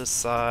off to this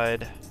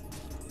side.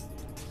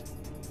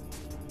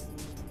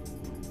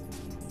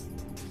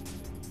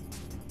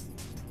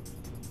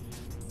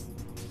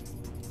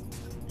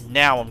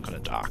 Now I'm gonna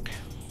dock.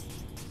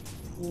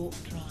 Warp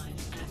drive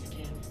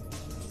active.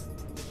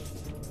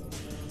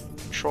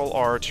 Control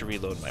R to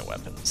reload my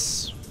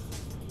weapons.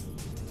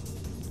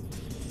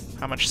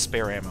 How much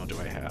spare ammo do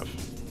I have?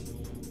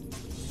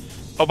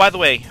 Oh, by the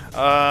way,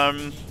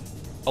 a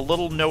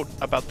little note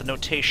about the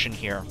notation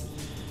here.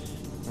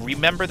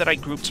 Remember that I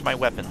grouped my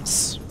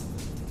weapons.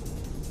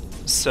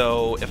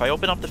 So, if I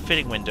open up the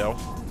fitting window,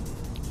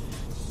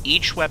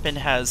 each weapon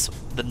has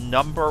the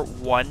number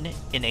 1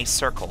 in a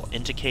circle,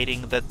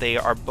 indicating that they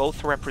are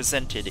both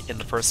represented in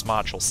the first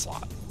module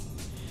slot.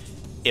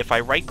 If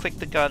I right-click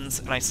the guns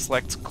and I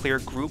select Clear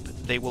Group,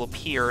 they will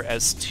appear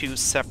as 2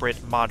 separate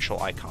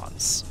module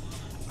icons.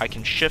 I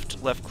can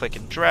shift, left-click,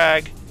 and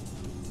drag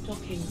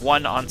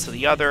one onto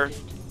the other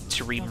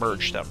to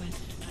re-merge them.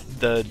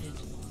 The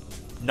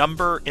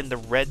number in the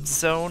red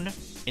zone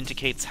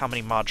indicates how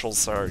many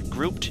modules are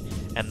grouped,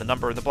 and the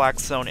number in the black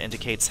zone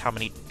indicates how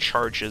many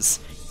charges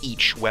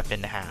each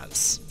weapon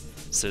has.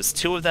 So there's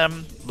 2 of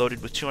them,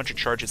 loaded with 200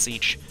 charges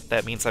each.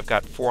 That means I've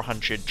got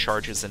 400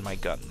 charges in my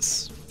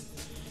guns.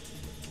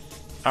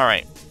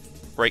 Alright.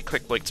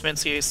 Right-click like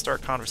Spensier,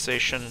 start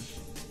conversation.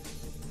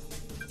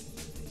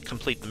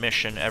 Complete the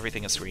mission,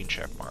 everything is green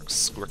check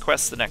marks.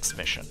 Request the next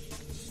mission.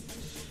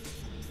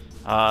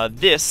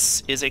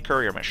 This is a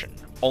courier mission.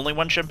 Only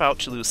one jump out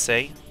to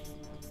Lucé,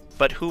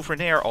 but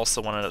Houvernaire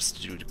also wanted us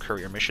to do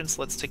courier missions.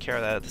 Let's take care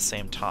of that at the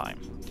same time.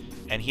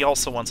 And he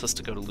also wants us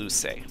to go to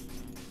Lucé.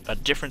 A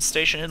different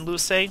station in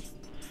Lucé,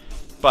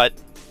 but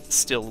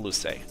still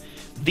Lucé.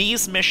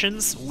 These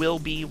missions will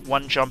be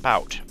one jump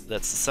out.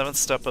 That's the 7th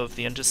step of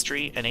the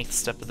industry and 8th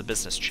step of the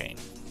business chain.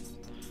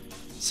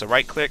 So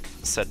right-click,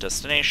 set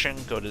destination,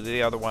 go to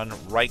the other one,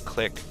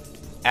 right-click,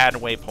 add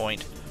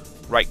waypoint,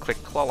 right-click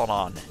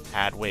Clolanon,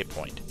 add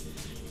waypoint.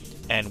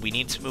 And we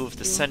need to move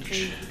the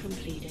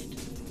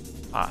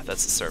Ah,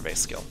 that's the survey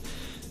skill.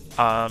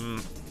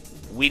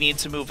 We need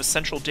to move a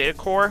central data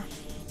core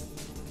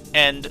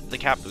and the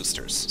cap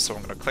boosters. So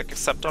I'm going to click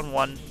accept on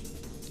one,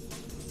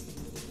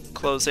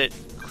 close it,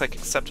 click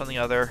accept on the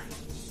other,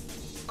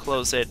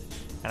 close it,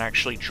 and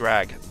actually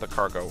drag the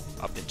cargo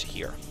up into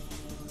here.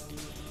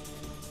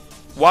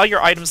 While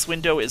your items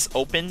window is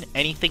open,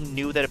 anything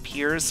new that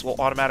appears will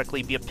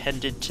automatically be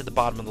appended to the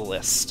bottom of the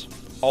list.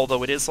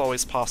 Although it is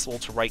always possible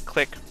to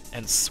right-click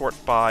and sort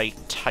by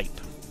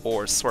type,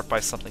 or sort by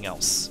something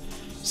else.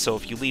 So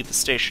if you leave the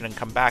station and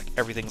come back,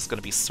 everything's going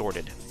to be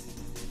sorted.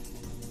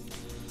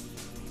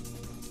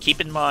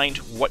 Keep in mind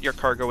what your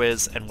cargo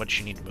is and what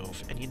you need to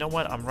move. And you know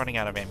what? I'm running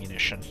out of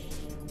ammunition.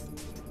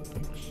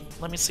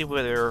 Let me see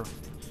whether there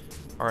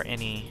are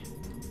any...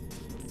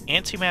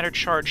 Antimatter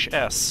Charge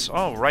S.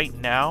 Oh, right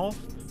now?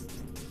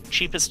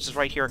 Cheapest is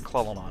right here in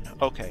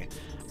Clolanon. Okay.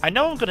 I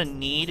know I'm going to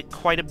need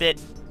quite a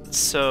bit,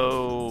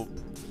 so...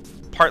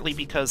 Partly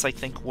because I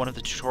think one of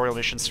the tutorial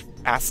missions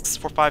asks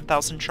for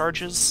 5,000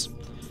 charges.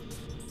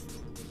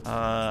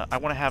 I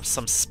want to have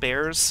some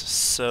spares,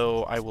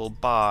 so I will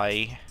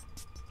buy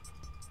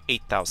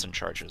 8,000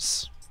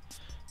 charges.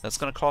 That's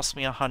going to cost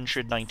me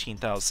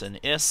 119,000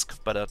 ISK,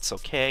 but that's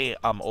okay.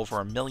 I'm over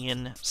 1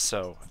 million,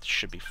 so it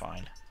should be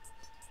fine.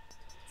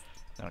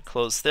 I'm going to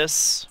close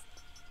this.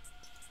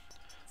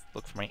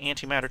 Look for my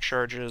antimatter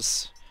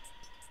charges.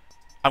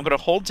 I'm going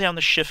to hold down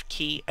the shift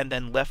key and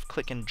then left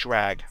click and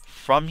drag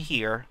from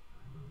here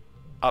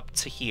up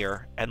to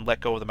here and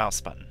let go of the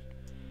mouse button.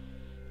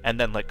 And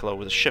then let go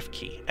with the shift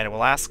key. And it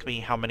will ask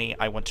me how many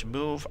I want to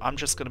move. I'm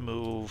just going to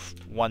move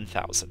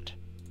 1,000.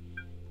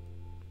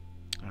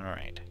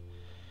 Alright.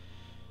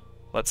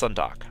 Let's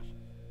undock.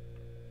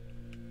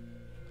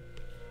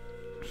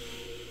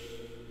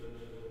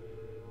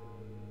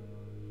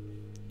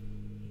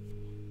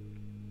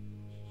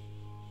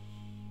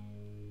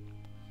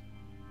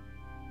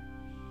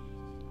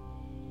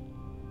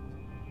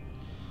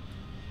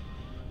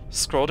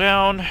 Scroll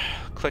down,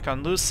 click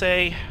on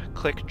Luce,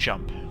 click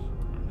jump.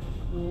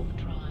 Warp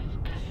drive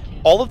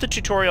active. All of the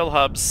tutorial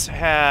hubs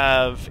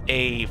have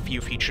a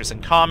few features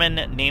in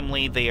common,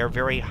 namely they are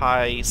very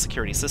high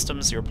security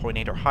systems,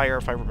 0.8 or higher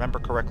if I remember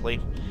correctly.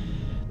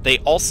 They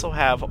also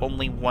have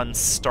only one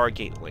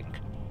Stargate link.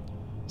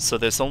 So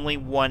there's only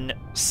one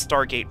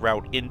Stargate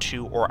route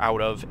into or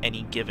out of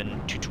any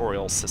given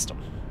tutorial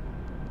system.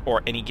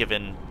 Or any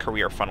given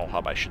career funnel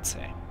hub, I should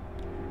say.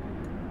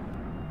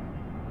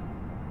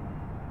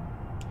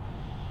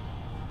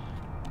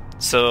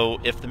 So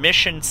if the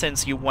mission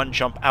sends you one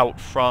jump out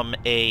from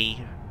a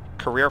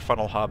career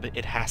funnel hub,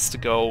 it has to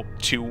go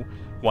to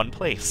one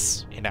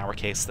place. In our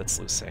case, that's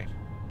Luce.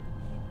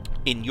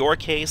 In your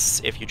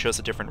case, if you chose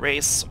a different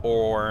race,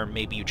 or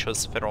maybe you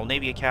chose the Federal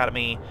Navy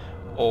Academy,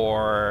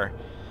 or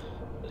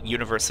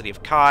University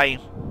of Kai,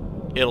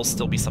 it'll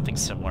still be something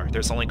similar.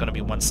 There's only going to be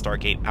one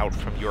Stargate out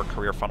from your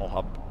career funnel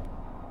hub.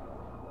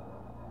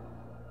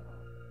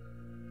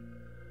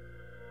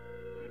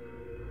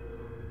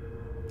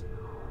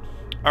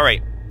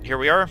 Alright, here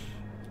we are.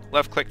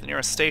 Left-click the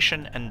nearest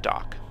station and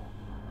dock.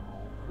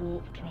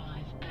 Warp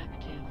drive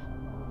active.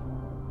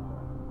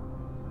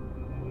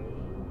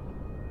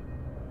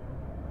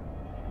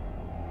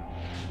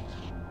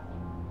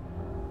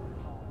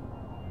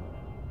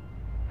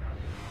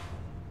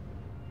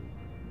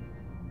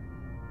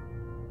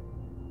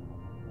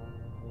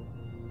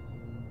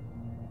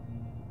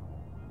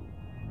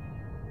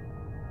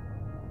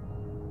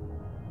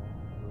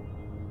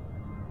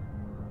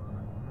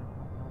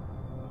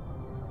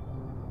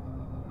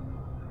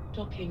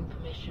 Docking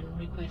permission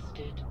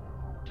requested.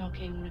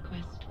 Docking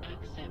request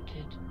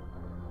accepted.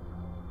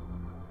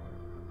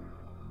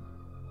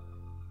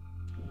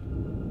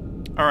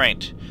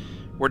 Alright,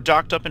 we're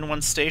docked up in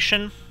one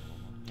station.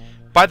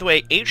 By the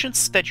way,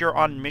 agents that you're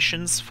on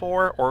missions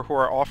for, or who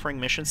are offering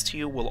missions to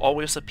you, will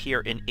always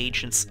appear in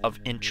Agents of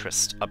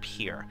Interest up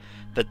here.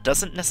 That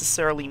doesn't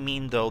necessarily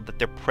mean, though, that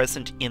they're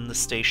present in the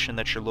station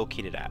that you're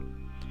located at.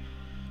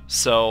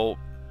 So,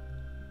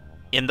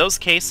 in those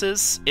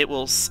cases, it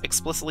will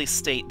explicitly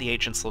state the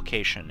agent's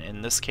location.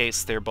 In this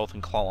case, they're both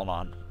in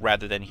Klalanon,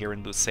 rather than here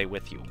in Luce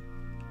with you.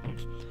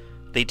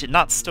 They did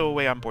not stow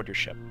away on board your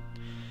ship.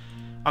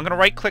 I'm going to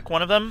right-click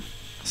one of them,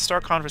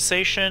 start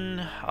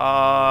conversation,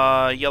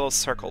 yellow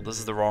circle, this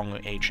is the wrong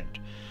agent.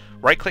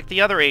 Right-click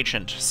the other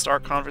agent,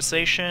 start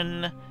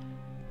conversation,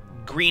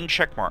 green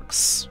check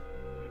marks.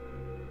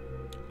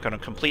 Going to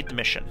complete the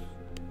mission.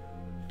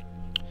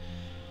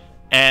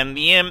 And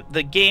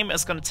the game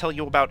is going to tell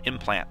you about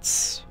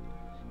implants.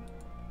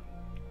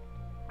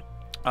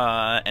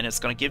 And it's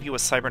going to give you a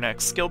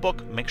cybernetics skill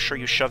book. Make sure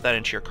you shove that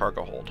into your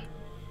cargo hold.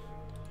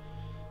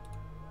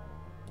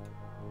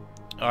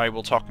 I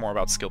will talk more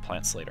about skill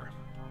plants later.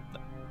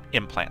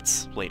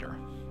 Implants later.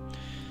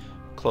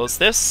 Close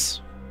this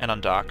and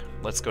undock.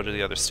 Let's go to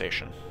the other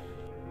station.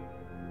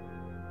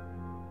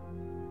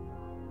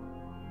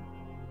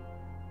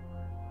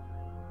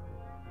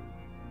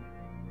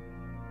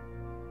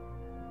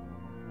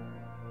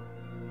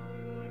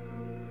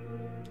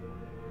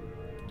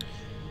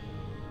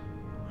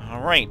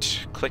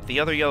 Alright, click the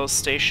other yellow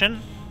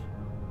station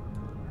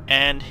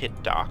and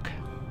hit dock.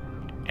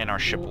 And our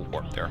ship will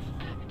warp there.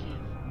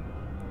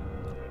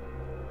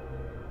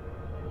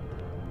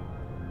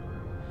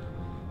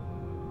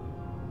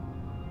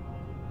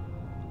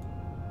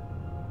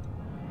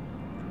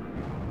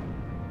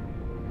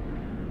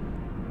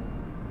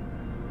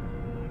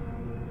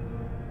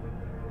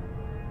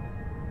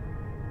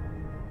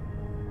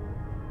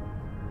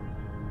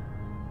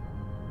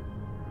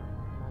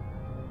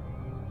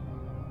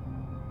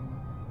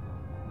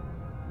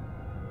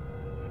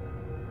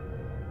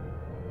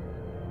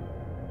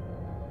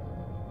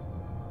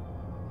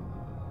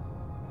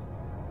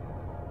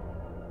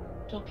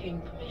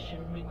 Docking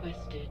permission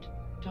requested.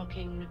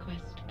 Docking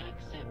request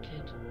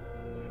accepted.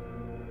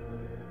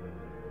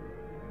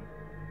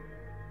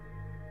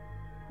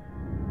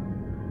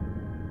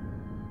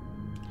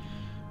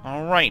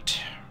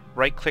 Alright.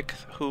 Right-click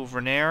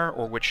Houvernaire,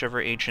 or whichever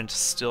agent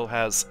still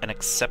has an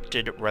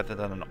accepted rather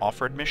than an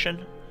offered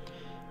mission.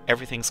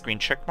 Everything's green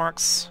check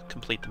marks.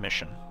 Complete the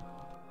mission.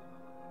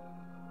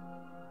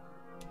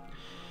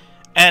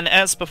 And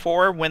as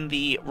before, when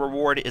the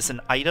reward is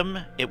an item,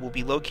 it will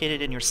be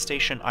located in your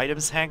station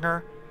items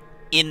hanger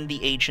in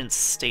the agent's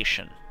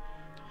station.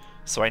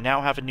 So I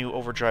now have a new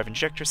overdrive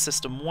injector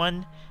system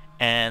 1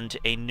 and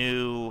a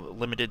new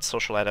limited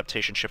social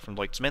adaptation ship from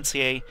Loic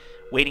Demencier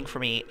waiting for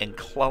me in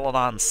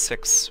Clelladon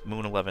 6,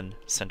 Moon 11,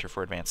 Center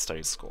for Advanced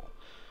Studies School.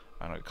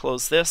 I'm going to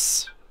close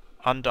this,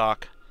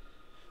 undock.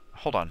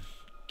 Hold on.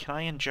 Can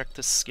I inject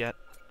this yet?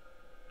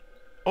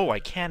 Oh,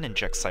 I can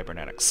inject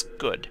cybernetics.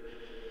 Good.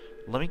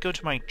 Let me go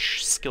to my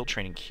skill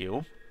training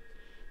queue.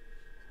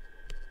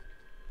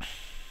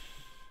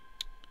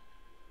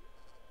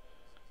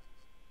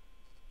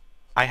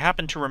 I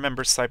happen to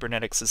remember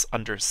cybernetics is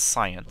under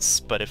science,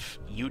 but if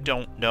you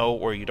don't know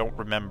or you don't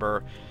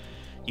remember,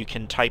 you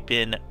can type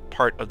in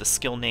part of the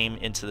skill name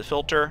into the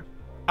filter.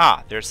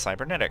 Ah, there's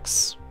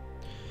cybernetics.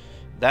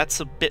 That's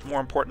a bit more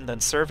important than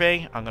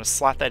survey. I'm going to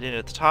slot that in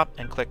at the top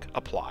and click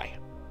apply.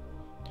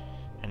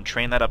 And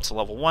train that up to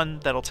level 1.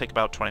 That'll take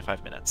about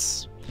 25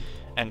 minutes.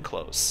 And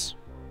close.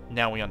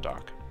 Now we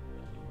undock.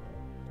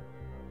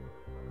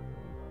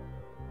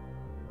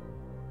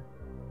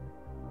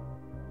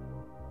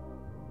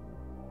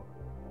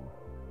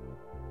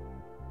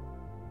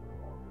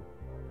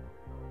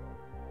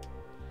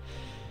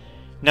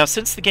 Now,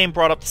 since the game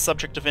brought up the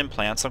subject of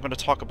implants, I'm going to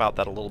talk about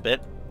that a little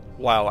bit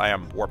while I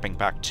am warping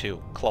back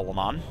to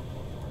Clellamon.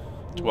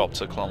 Well,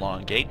 to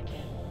Clellamon Gate.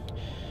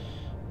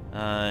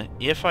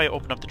 If I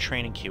open up the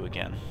training queue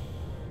again,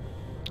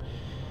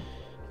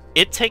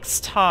 it takes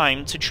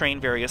time to train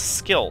various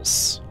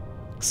skills.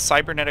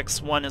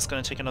 Cybernetics 1 is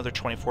going to take another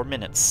 24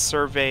 minutes.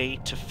 Survey,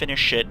 to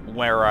finish it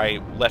where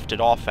I left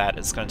it off at,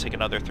 is going to take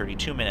another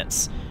 32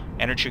 minutes.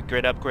 Energy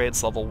grid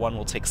upgrades, level 1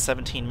 will take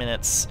 17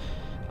 minutes.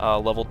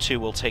 Level 2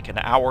 will take an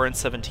hour and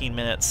 17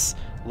 minutes.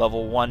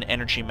 Level 1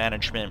 energy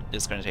management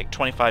is going to take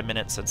 25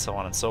 minutes, and so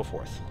on and so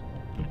forth.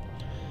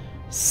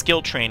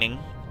 Skill training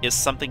is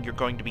something you're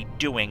going to be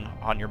doing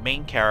on your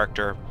main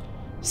character,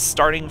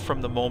 starting from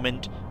the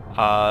moment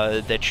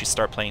that you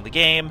start playing the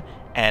game,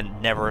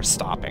 and never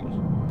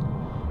stopping.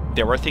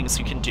 There are things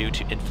you can do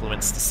to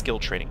influence the skill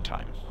training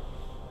time.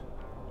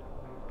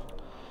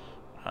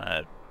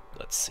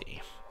 Let's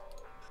see.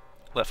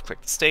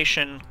 Left-click the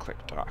station,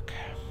 click dock.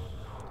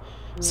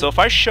 So if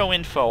I show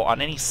info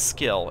on any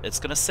skill, it's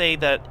going to say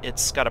that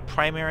it's got a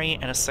primary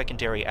and a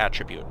secondary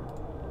attribute.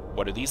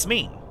 What do these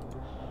mean?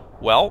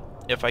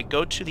 Well, if I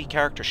go to the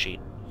character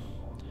sheet,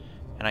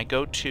 and I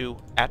go to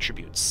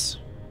attributes,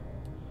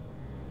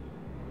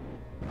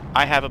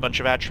 I have a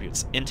bunch of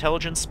attributes.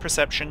 Intelligence,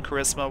 perception,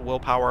 charisma,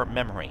 willpower,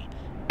 memory.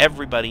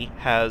 Everybody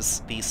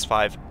has these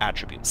 5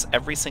 attributes.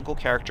 Every single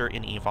character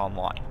in EVE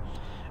Online.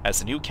 As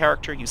a new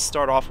character, you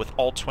start off with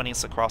all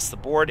 20s across the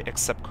board,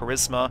 except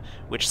Charisma,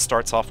 which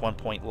starts off 1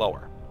 point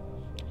lower.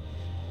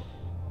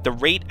 The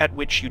rate at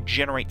which you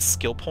generate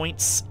skill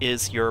points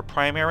is your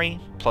primary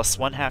plus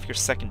 1/2 your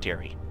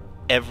secondary,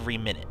 every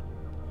minute.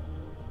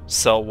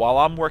 So while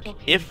I'm working,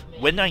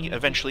 when I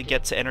eventually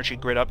get to energy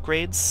grid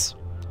upgrades,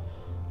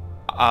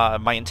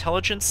 my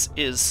intelligence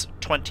is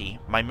 20,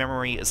 my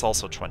memory is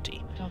also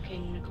 20.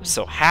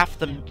 So half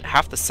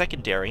the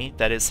secondary,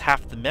 that is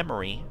half the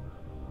memory,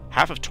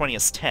 half of 20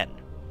 is 10.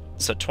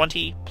 So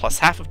 20 plus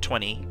half of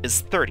 20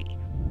 is 30.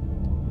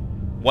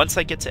 Once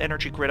I get to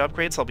energy grid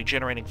upgrades, I'll be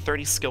generating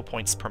 30 skill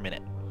points per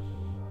minute.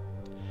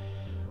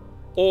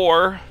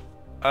 Or,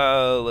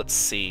 let's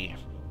see.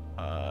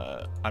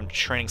 I'm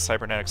training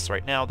cybernetics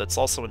right now. That's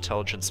also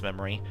intelligence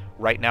memory.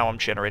 Right now I'm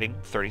generating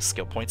 30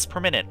 skill points per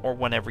minute, or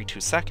 1 every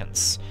 2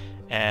 seconds.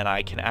 And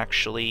I can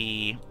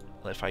actually,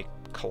 if I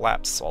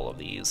collapse all of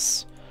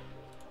these,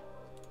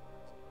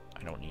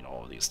 I don't need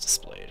all of these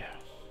displayed.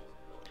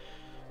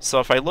 So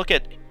if I look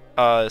at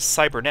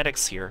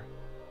cybernetics here,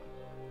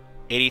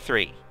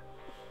 83,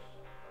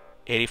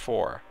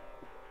 84,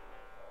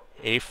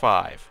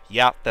 85.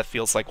 Yeah, that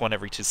feels like 1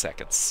 every 2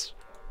 seconds.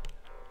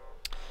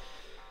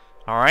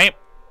 Alright.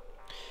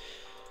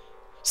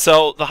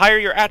 So the higher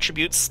your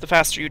attributes, the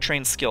faster you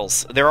train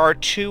skills. There are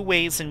 2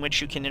 ways in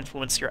which you can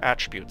influence your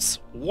attributes.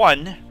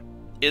 One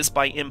is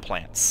by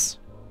implants.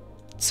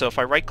 So if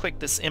I right-click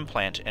this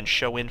implant and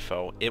show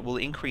info, it will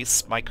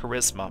increase my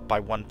charisma by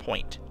 1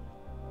 point.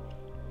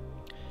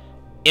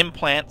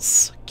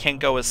 Implants can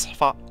go as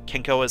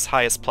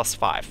high as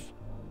 +5.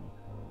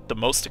 The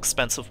most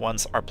expensive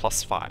ones are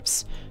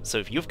 +5s. So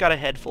if you've got a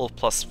head full of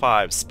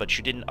 +5s, but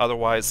you didn't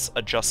otherwise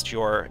adjust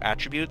your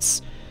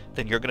attributes,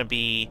 then you're going to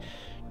be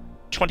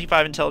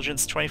 25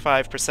 intelligence,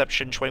 25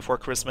 perception, 24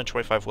 charisma,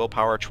 25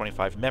 willpower,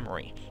 25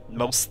 memory.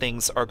 Most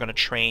things are going to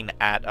train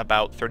at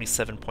about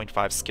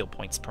 37.5 skill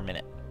points per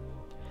minute.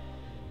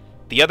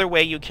 The other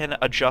way you can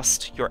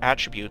adjust your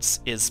attributes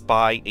is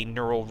by a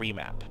neural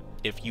remap.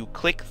 If you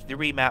click the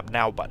Remap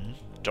Now button,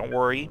 don't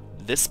worry,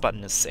 this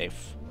button is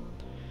safe,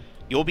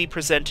 you'll be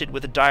presented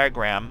with a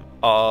diagram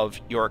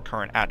of your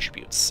current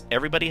attributes.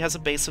 Everybody has a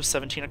base of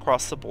 17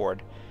 across the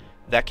board.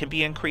 That can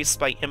be increased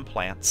by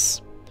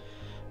implants,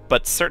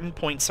 but certain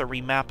points are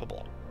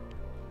remappable.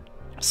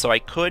 So I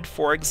could,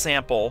 for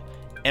example,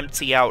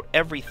 empty out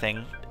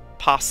everything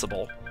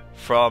possible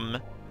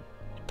from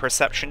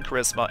perception,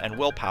 charisma, and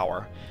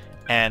willpower,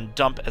 and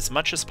dump as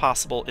much as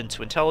possible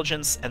into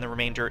intelligence and the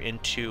remainder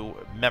into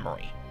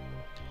memory.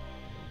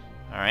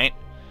 Alright,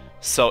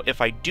 so if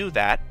I do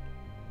that,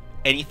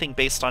 anything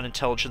based on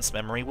intelligence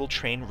memory will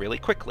train really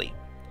quickly.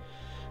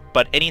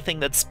 But anything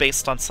that's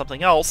based on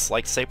something else,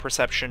 like say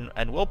perception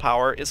and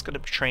willpower, is going to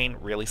train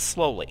really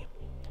slowly.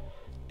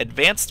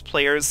 Advanced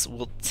players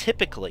will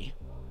typically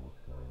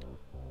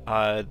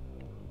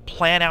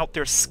plan out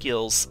their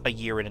skills a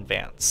year in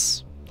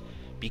advance,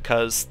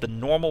 because the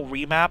normal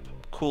remap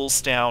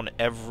cools down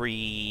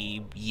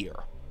every year.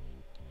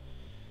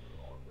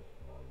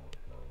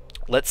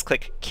 Let's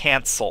click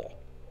cancel.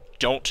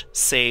 Don't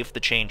save the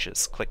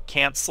changes. Click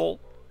cancel,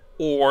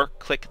 or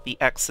click the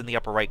X in the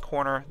upper right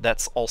corner.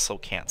 That's also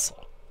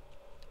cancel.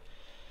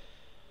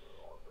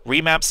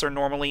 Remaps are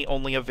normally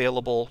only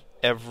available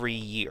every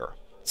year.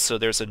 So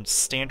there's a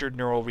standard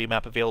neural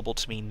remap available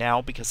to me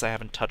now because I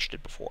haven't touched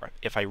it before.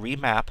 If I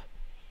remap,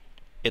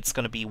 it's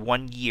going to be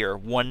 1 year,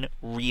 one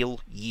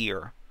real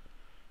year,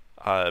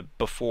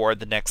 before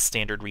the next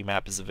standard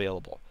remap is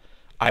available.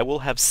 I will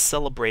have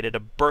celebrated a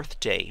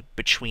birthday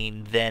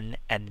between then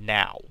and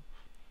now.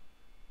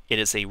 It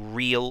is a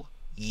real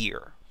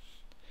year.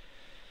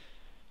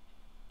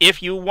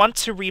 If you want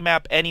to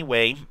remap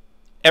anyway,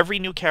 every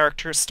new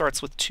character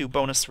starts with 2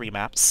 bonus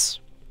remaps.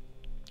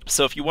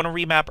 So if you want to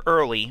remap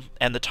early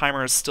and the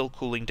timer is still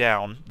cooling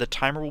down, the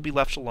timer will be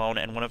left alone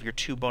and one of your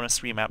 2 bonus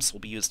remaps will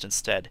be used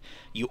instead.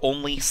 You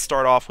only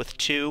start off with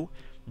 2.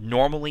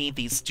 Normally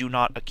these do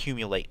not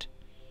accumulate.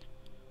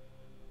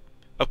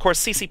 Of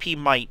course, CCP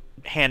might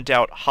hand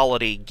out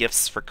holiday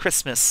gifts for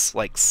Christmas,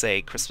 like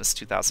say Christmas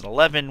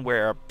 2011,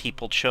 where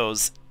people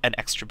chose an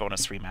extra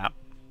bonus remap.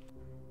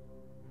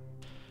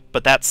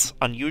 But that's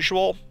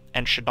unusual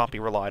and should not be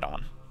relied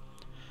on.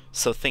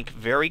 So think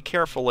very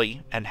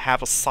carefully and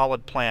have a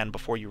solid plan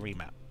before you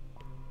remap.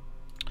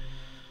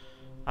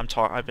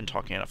 I've been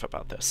talking enough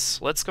about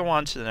this. Let's go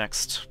on to the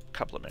next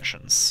couple of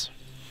missions.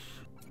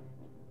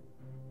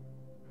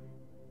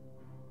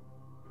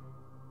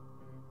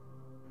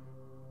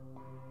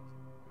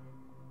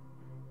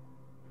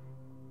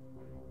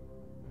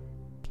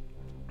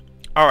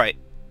 Alright.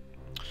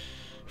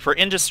 For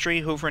industry,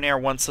 Hoover and Air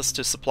wants us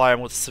to supply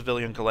them with a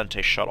civilian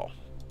Galente shuttle.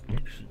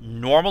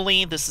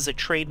 Normally, this is a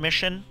trade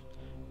mission.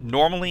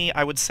 Normally,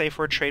 I would say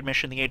for a trade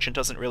mission, the agent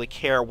doesn't really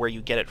care where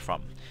you get it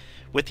from.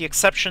 With the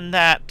exception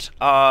that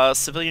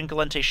civilian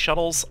Galente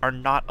shuttles are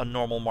not a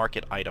normal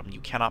market item.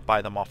 You cannot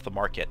buy them off the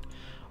market.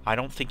 I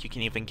don't think you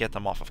can even get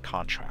them off of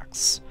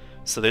contracts.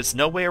 So there's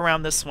no way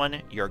around this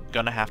one. You're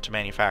gonna have to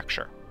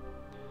manufacture.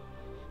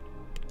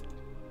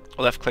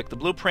 Left-click the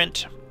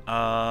blueprint.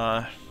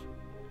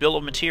 Bill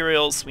of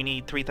materials, we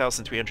need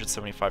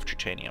 3,375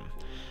 titanium.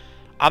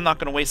 I'm not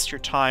going to waste your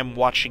time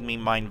watching me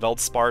mine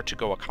Veldspar to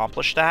go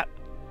accomplish that.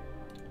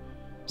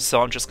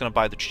 So I'm just going to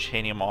buy the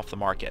titanium off the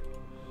market.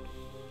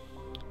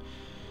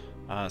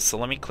 So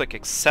let me click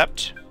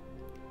accept.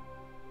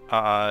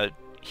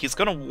 He's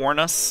going to warn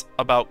us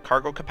about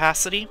cargo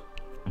capacity.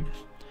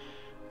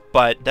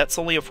 But that's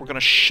only if we're going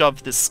to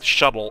shove this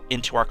shuttle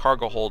into our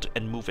cargo hold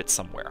and move it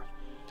somewhere.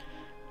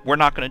 We're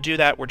not going to do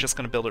that. We're just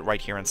going to build it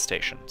right here in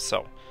station.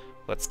 So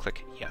let's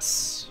click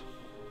yes.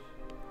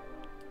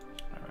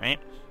 Alright.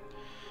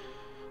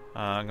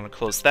 I'm going to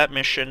close that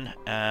mission,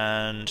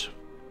 and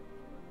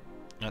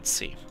let's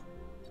see.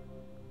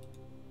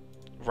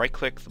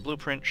 Right-click the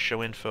blueprint,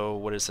 show info.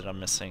 What is it I'm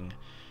missing?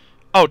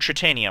 Oh,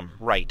 titanium.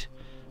 Right.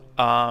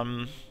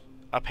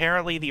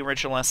 Apparently the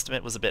original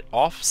estimate was a bit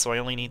off, so I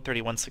only need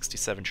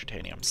 3167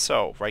 titanium.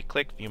 So,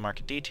 right-click, view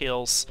market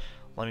details.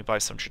 Let me buy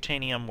some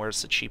titanium.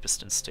 Where's the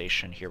cheapest in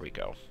station? Here we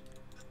go.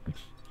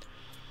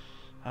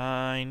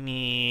 I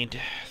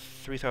need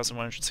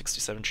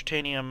 3,167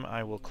 titanium.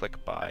 I will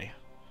click buy.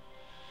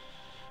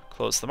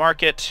 Close the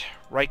market.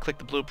 Right-click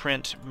the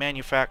blueprint.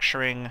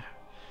 Manufacturing.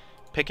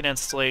 Pick an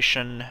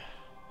installation.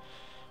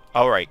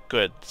 Alright,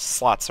 good.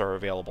 Slots are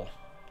available.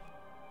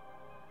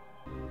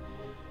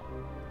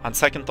 On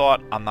second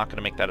thought, I'm not going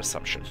to make that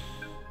assumption.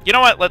 You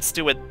know what? Let's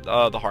do it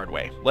the hard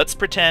way. Let's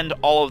pretend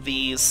all of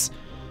these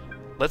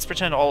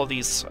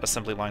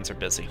assembly lines are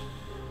busy.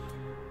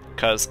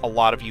 Because a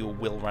lot of you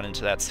will run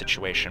into that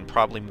situation,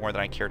 probably more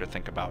than I care to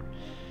think about.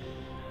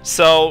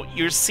 So,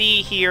 you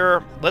see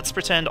here, let's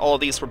pretend all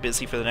of these were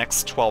busy for the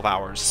next 12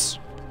 hours.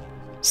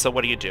 So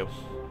what do?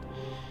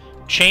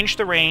 Change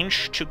the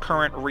range to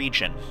current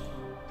region.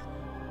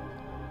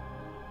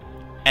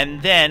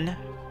 And then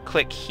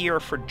click here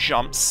for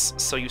jumps,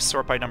 so you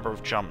sort by number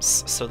of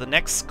jumps. So the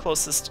next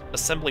closest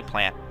assembly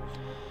plant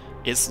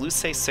is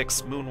Luce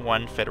 6 Moon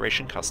 1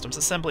 Federation Customs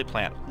Assembly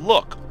Plant.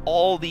 Look,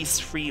 all these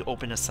free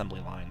open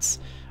assembly lines.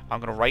 I'm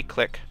going to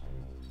right-click.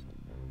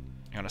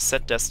 I'm going to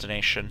set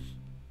destination.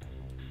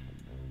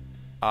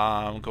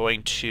 I'm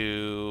going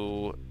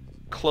to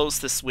close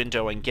this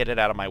window and get it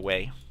out of my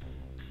way.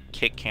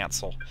 Kick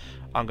cancel.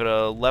 I'm going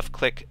to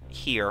left-click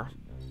here,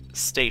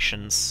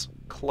 stations,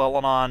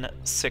 Clelanon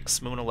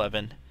 6 Moon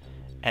 11,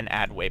 and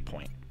add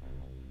waypoint.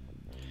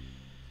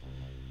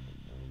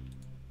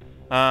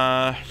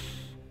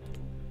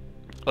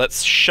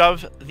 Let's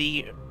shove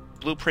the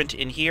blueprint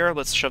in here.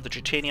 Let's shove the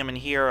titanium in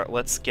here.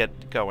 Let's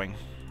get going.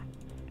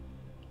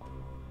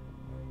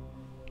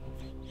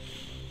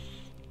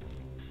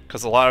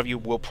 Because a lot of you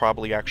will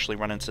probably actually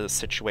run into this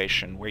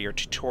situation where your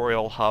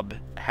tutorial hub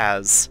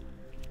has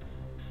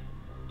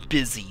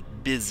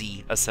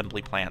busy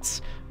assembly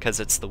plants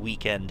because it's the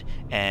weekend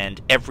and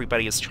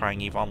everybody is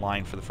trying EVE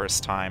Online for the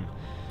first time.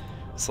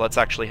 So let's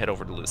actually head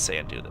over to Luce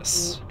and do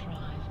this. Warp drive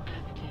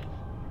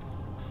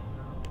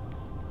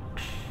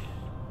active.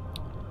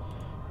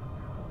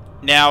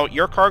 Now,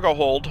 your cargo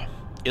hold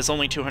is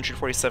only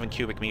 247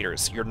 cubic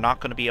meters. You're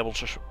not going to be able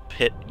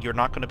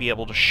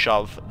to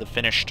shove the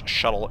finished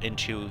shuttle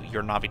into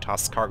your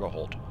Navitas cargo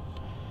hold.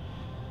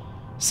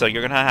 So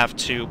you're going to have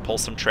to pull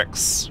some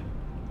tricks,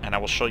 and I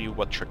will show you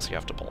what tricks you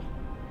have to pull.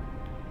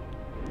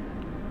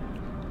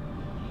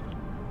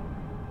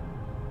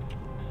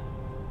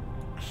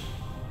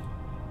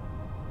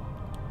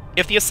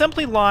 If the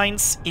assembly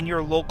lines in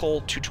your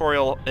local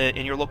tutorial,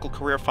 in your local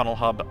career funnel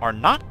hub are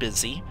not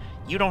busy,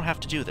 you don't have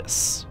to do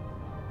this.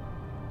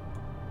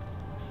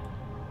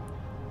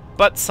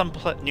 But some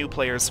new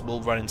players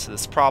will run into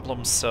this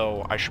problem,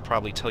 so I should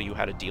probably tell you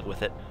how to deal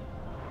with it.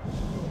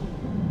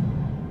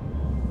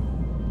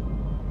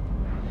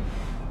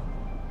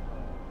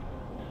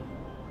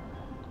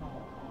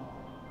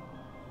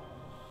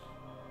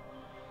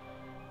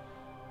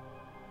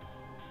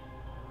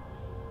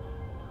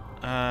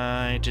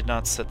 I did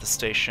not set the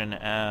station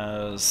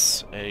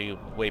as a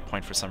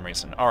waypoint for some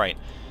reason. Alright.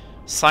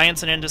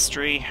 Science and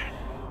industry,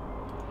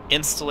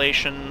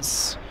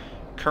 installations,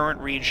 current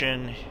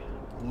region,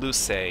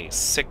 Luce,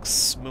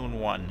 6 Moon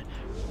 1.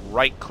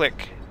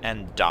 Right-click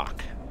and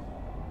dock.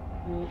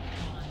 Warp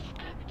drive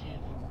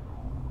active.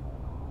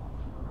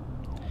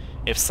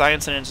 If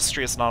science and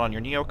industry is not on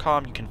your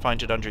Neocom, you can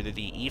find it under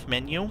the EVE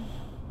menu,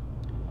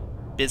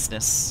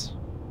 business,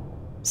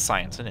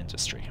 science and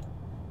industry.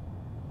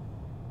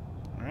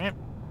 Alright.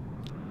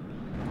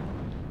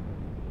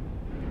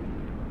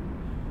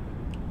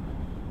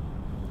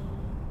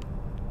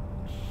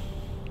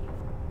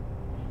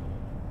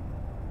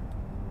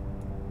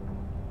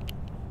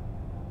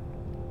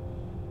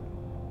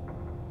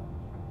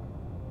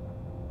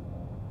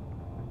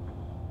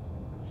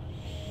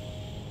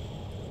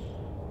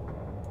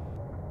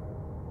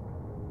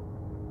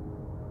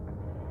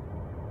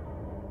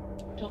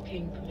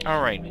 Docking permission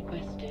Alright.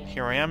 requested.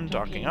 Here I am,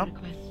 docking up.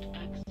 Request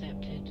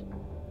accepted.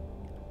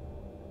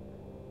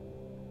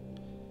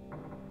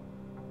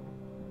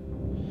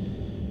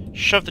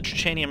 Shove the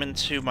titanium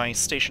into my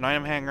station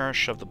item hangar,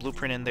 shove the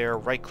blueprint in there,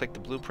 right-click the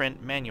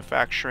blueprint,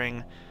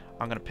 manufacturing.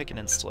 I'm going to pick an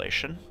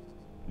installation,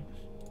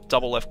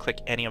 double left-click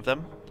any of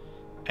them,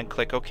 and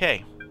click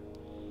OK.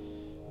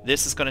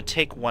 This is going to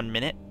take 1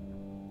 minute,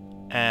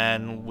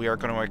 and we are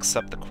going to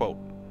accept the quote.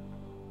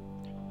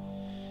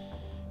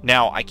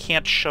 Now, I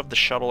can't shove the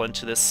shuttle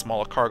into this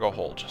smaller cargo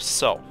hold,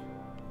 so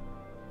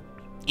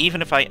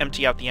even if I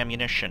empty out the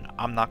ammunition,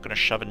 I'm not going to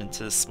shove it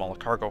into this smaller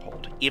cargo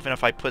hold. Even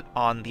if I put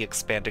on the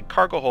expanded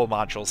cargo hold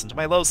modules into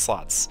my low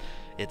slots,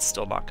 it's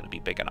still not going to be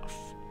big enough.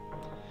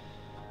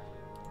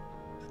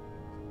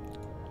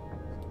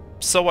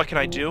 So what can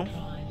I do?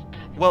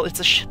 Well, it's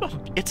a ship.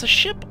 It's a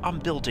ship I'm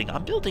building.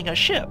 I'm building a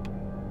ship.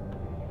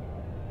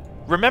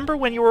 Remember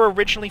when you were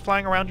originally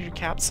flying around in your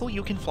capsule?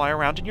 You can fly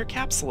around in your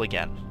capsule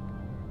again.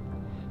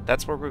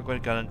 That's what we're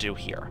going to do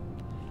here.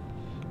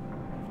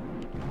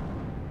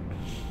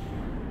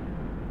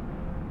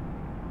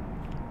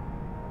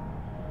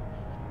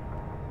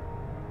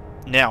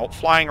 Now,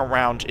 flying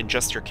around in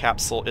just your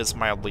capsule is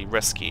mildly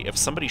risky. If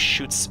somebody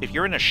shoots... If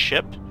you're in a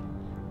ship,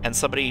 and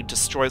somebody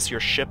destroys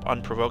your ship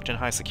unprovoked in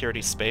high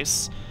security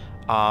space,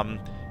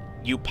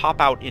 you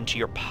pop out into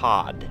your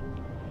pod.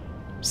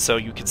 So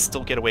you can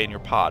still get away in your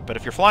pod. But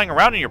if you're flying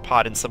around in your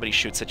pod and somebody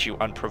shoots at you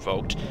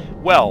unprovoked,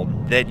 well,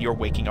 then you're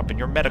waking up in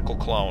your medical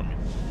clone.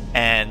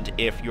 And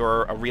if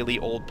you're a really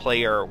old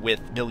player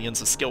with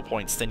millions of skill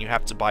points, then you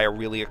have to buy a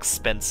really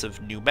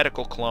expensive new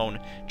medical clone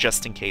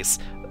just in case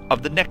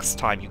of the next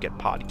time you get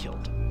pod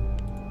killed.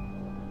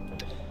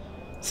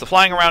 So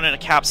flying around in a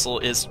capsule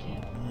is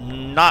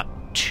not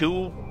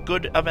too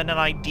good of an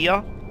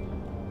idea,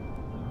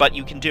 but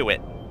you can do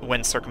it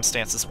when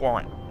circumstances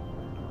warrant.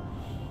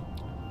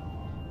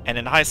 And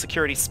in high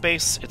security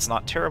space, it's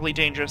not terribly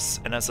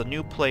dangerous, and as a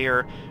new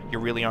player, you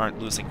really aren't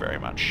losing very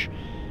much.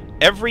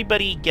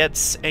 Everybody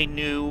gets a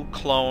new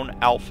clone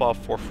alpha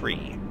for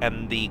free,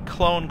 and the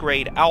clone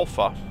grade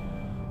alpha...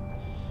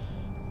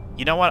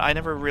 You know what? I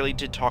never really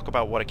did talk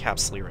about what a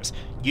capsuleer is.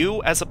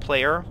 You, as a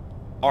player,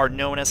 are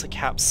known as a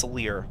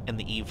capsuleer in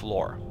the EVE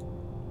lore.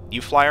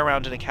 You fly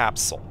around in a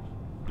capsule.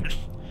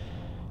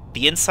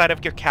 The inside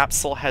of your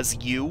capsule has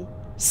you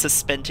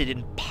suspended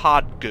in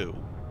pod goo,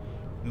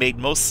 made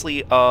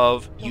mostly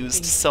of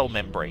used cell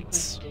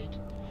membranes.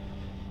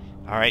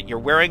 Alright, you're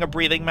wearing a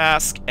breathing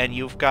mask, and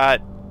you've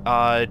got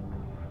wired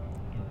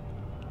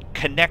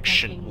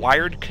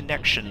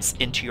connections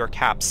into your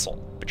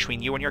capsule,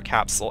 between you and your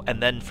capsule,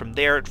 and then from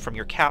there, from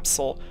your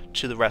capsule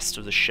to the rest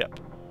of the ship.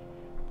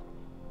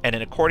 And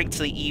in according to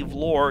the EVE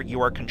lore,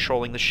 you are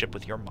controlling the ship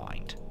with your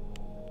mind.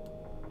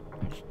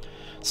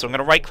 So I'm going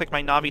to right-click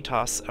my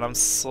Navitas, and I'm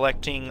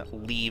selecting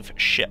Leave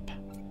Ship.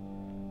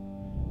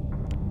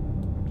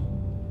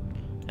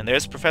 And And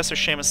there's Professor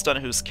Seamus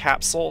Donahue's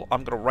capsule.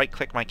 I'm going to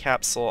right-click my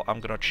capsule. I'm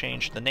going to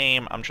change the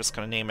name. I'm just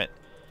going to name it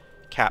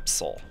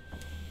Capsule.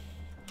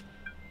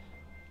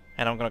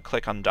 And I'm going to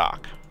click on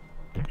Dock.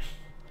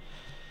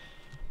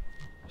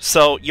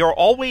 So you're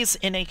always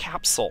in a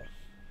capsule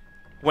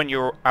when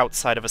you're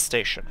outside of a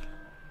station.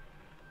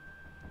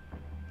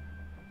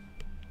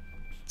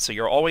 So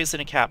you're always in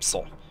a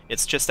capsule.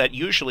 It's just that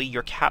usually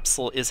your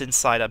capsule is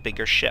inside a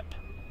bigger ship.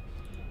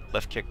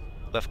 Left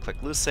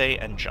click Luce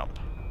and jump.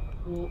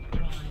 Warp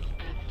drive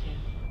active.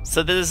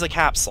 So this is a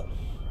capsule.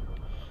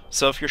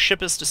 So if your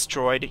ship is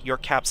destroyed, your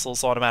capsule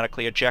is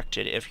automatically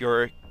ejected. If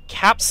your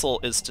capsule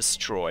is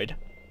destroyed,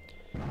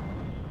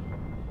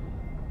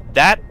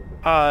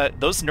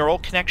 those neural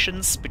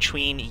connections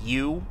between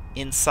you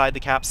inside the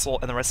capsule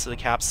and the rest of the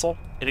capsule,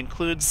 it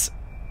includes,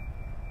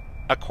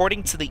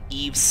 according to the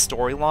Eve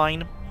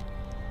storyline,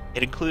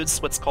 it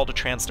includes what's called a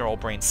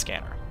transneural brain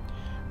scanner.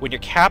 When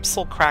your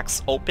capsule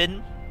cracks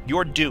open,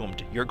 you're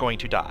doomed. You're going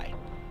to die.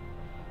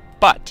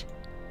 But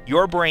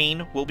your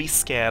brain will be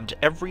scanned,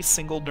 every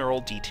single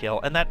neural detail,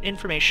 and that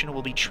information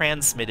will be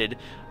transmitted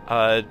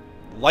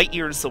light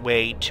years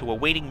away to a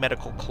waiting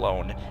medical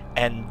clone,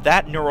 and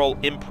that neural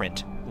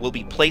imprint will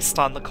be placed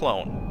on the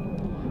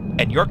clone,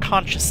 and your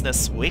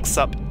consciousness wakes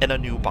up in a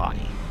new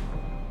body.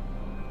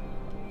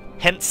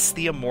 Hence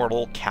the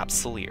immortal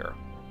capsuleer.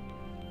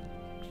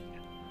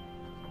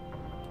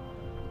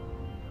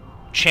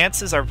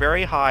 Chances are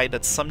very high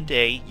that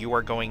someday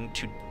your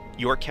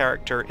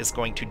character is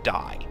going to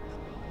die,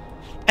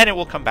 and it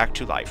will come back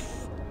to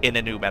life in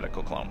a new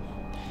medical clone.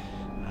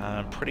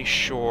 I'm pretty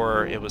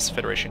sure it was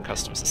Federation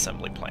Customs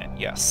Assembly Plant.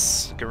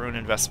 Yes, Garoon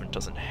Investment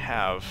doesn't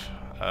have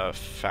a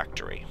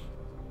factory.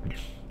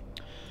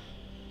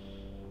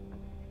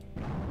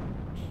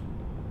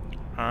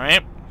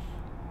 Alright.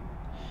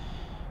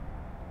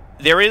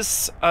 There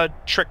is a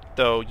trick,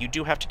 though. You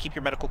do have to keep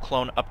your medical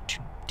clone up to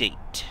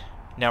date.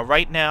 Now,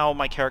 right now,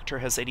 my character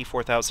has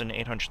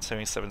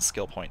 84,877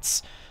 skill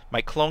points.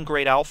 My clone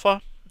grade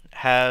alpha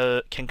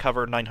can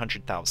cover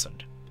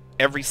 900,000.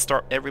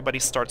 Everybody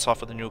starts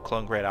off with a new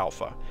clone grade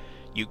alpha.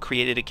 You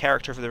created a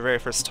character for the very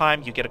first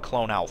time, you get a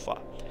clone alpha.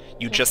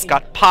 You just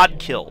got pod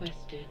killed,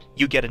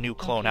 you get a new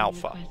clone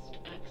alpha.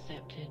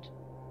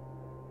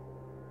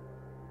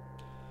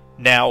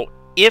 Now,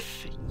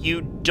 if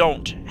you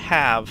don't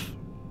have...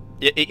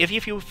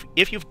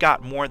 If you've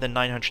got more than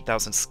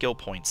 900,000 skill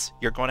points,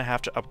 you're going to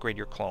have to upgrade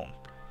your clone.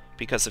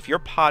 Because if you're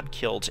pod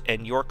killed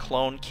and your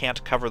clone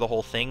can't cover the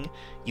whole thing,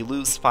 you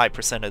lose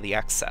 5% of the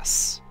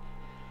excess.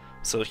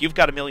 So if you've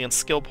got 1,000,000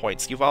 skill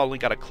points, you've only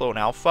got a clone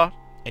alpha,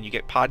 and you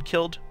get pod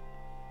killed,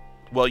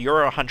 well,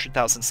 you're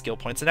 100,000 skill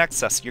points in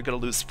excess, you're going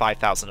to lose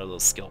 5,000 of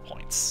those skill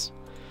points.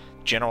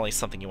 Generally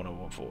something you want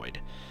to avoid.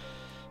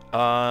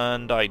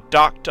 And I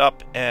docked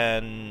up,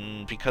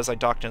 and because I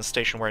docked in a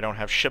station where I don't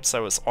have ships, I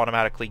was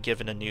automatically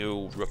given a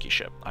new rookie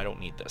ship. I don't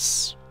need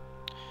this.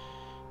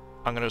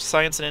 I'm going to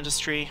Science and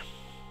Industry.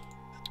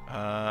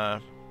 The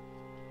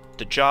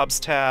Jobs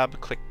tab,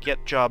 click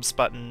Get Jobs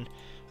button,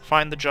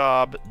 find the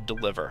job,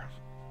 deliver.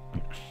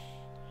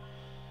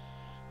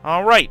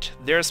 Alright,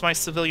 there's my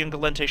civilian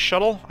Galente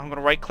shuttle. I'm going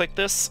to right-click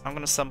this, I'm going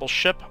to assemble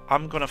ship,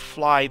 I'm going to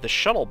fly the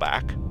shuttle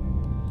back.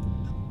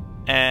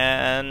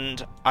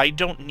 And I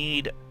don't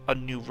need a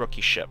new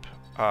rookie ship.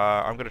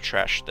 I'm going to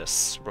trash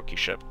this rookie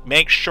ship.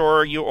 Make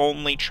sure you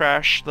only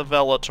trash the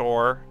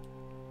Velator,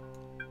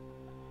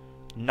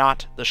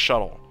 not the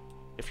shuttle.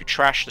 If you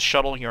trash the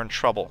shuttle, you're in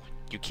trouble.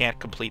 You can't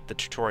complete the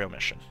tutorial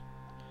mission.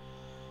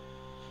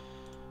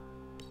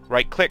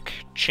 Right-click,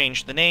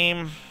 change the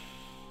name.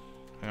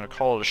 I'm going to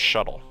call it a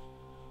shuttle.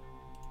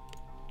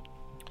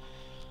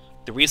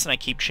 The reason I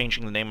keep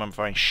changing the name of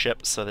my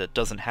ship so that it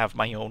doesn't have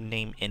my own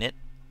name in it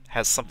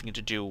has something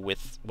to do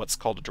with what's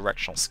called a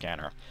directional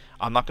scanner.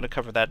 I'm not going to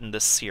cover that in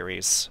this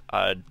series.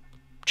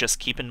 Just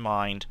keep in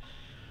mind,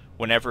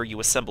 whenever you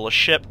assemble a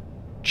ship,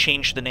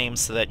 change the name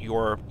so that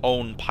your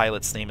own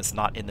pilot's name is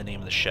not in the name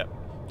of the ship.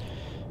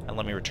 And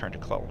let me return to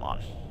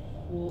Clellamon.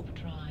 Warp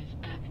drive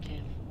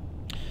active.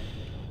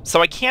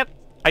 So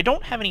I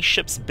don't have any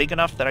ships big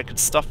enough that I could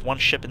stuff one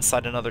ship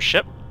inside another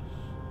ship.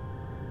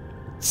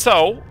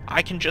 So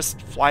I can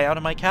just fly out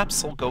of my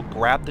capsule, go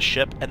grab the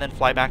ship, and then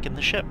fly back in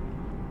the ship.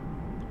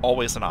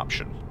 Always an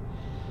option.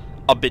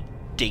 A bit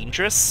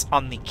dangerous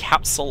on the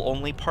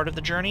capsule-only part of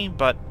the journey,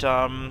 but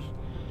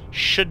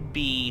should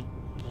be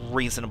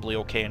reasonably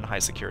okay in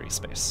high-security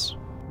space.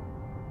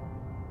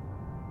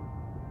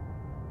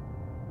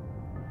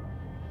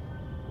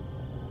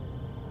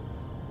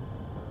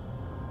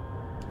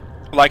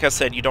 Like I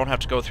said, you don't have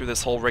to go through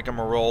this whole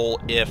rigmarole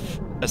if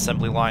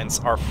assembly lines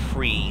are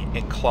free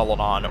in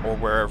Clellamon or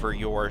wherever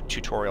your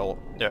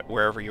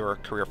wherever your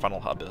career funnel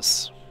hub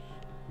is.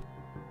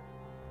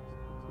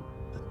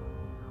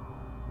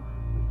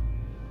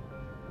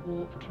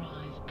 Warp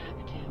drive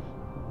active.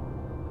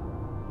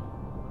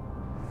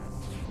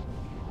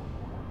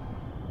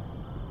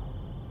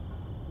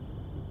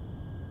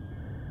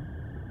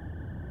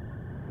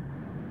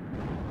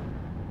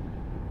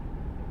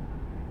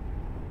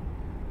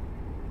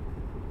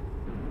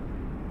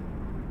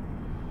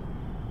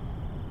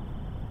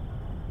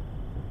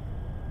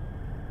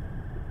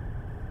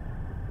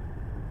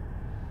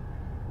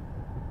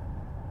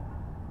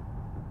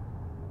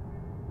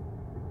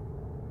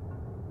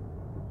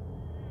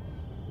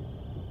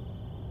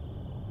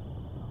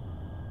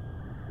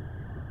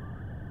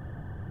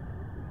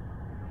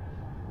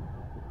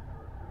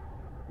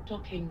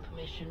 Docking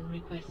permission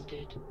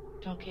requested.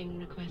 Docking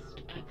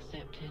request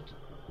accepted.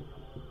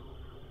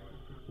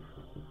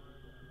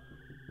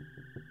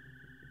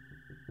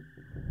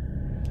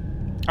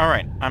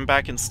 Alright, I'm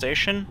back in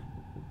station.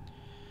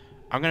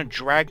 I'm gonna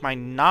drag my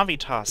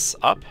Navitas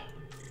up.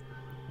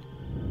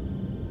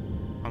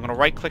 I'm gonna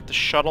right-click the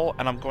shuttle,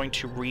 and I'm going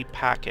to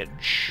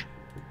repackage.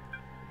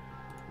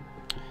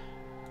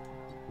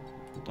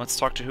 Let's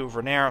talk to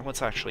Hoover Nair.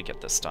 Let's actually get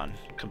this done.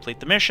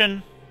 Complete the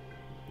mission.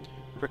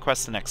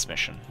 Request the next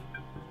mission.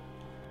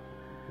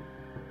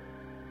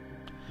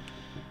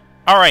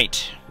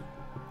 Alright.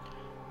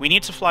 We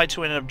need to fly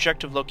to an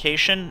objective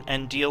location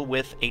and deal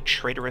with a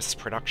traitorous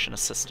production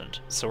assistant.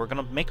 So we're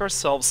going to make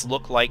ourselves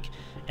look like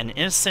an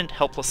innocent,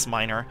 helpless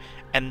miner,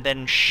 and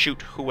then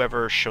shoot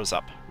whoever shows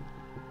up.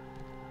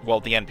 Well,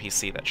 the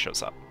NPC that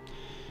shows up.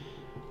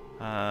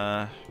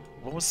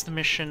 What was the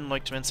mission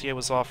Loic Demencier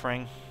was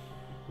offering?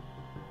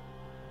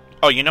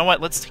 Oh, you know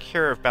what? Let's take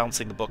care of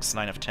balancing the books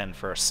 9 of 10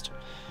 first.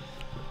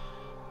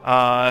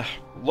 Loic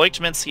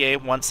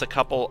Demencier wants a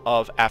couple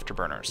of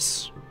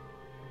afterburners.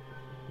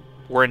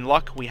 We're in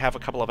luck, we have a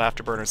couple of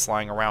afterburners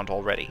lying around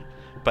already.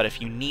 But if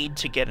you need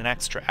to get an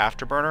extra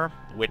afterburner,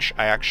 which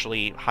I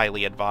actually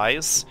highly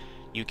advise,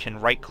 you can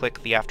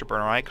right-click the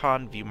afterburner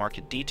icon, view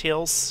market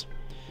details,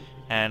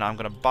 and I'm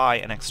going to buy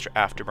an extra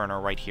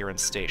afterburner right here in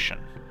station.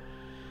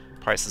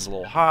 Price is a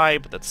little high,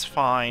 but that's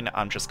fine.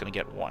 I'm just going to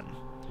get one.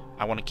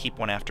 I want to keep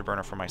one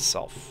afterburner for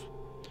myself.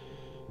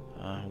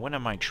 When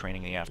am I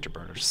training the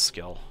afterburner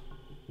skill?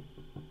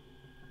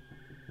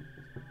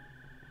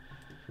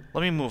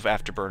 Let me move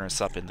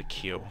afterburners up in the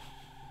queue.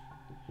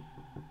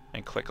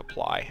 And click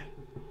apply.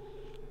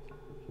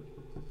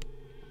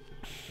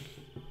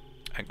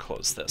 And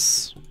close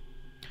this.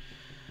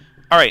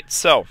 Alright,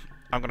 so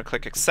I'm going to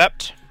click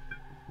accept.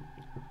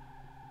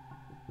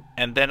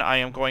 And then I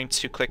am going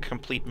to click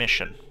complete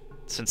mission,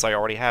 since I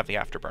already have the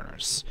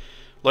afterburners.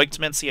 Loic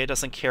Demencier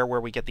doesn't care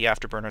where we get the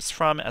afterburners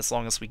from, as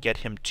long as we get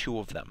him 2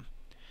 of them.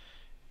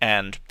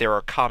 And they're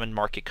a common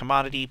market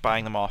commodity.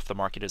 Buying them off the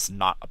market is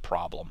not a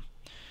problem.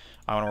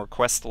 I want to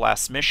request the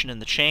last mission in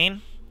the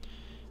chain.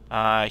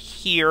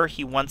 Here,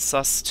 he wants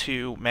us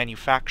to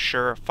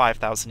manufacture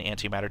 5,000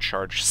 antimatter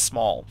charge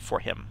small for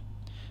him.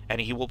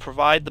 And he will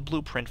provide the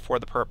blueprint for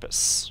the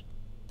purpose.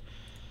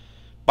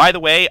 By the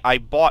way, I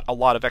bought a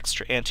lot of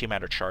extra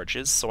antimatter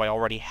charges, so I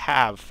already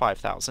have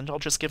 5,000. I'll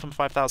just give him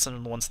 5,000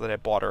 in the ones that I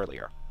bought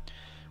earlier.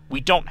 We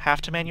don't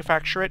have to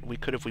manufacture it. We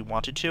could if we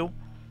wanted to.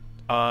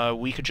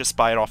 We could just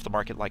buy it off the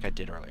market like I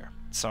did earlier.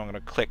 So I'm going to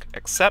click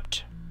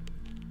accept.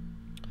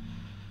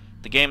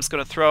 The game's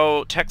going to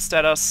throw text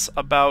at us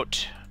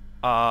about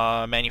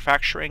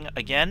manufacturing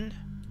again.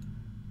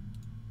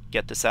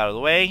 Get this out of the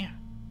way.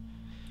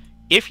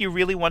 If you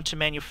really want to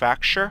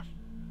manufacture,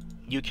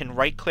 you can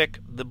right-click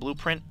the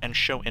blueprint and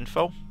show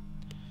info.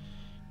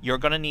 You're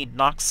going to need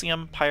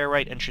Noxium,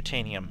 Pyrite, and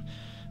Tritanium.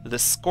 The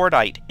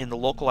Scordite in the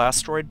local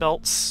asteroid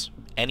belts,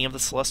 any of the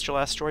celestial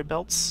asteroid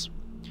belts,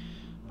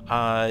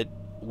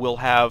 will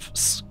have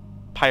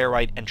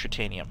Pyrite and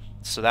Tritanium,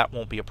 so that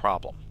won't be a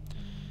problem.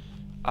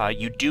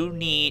 You do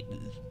need...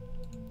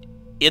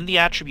 In the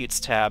Attributes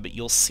tab,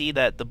 you'll see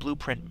that the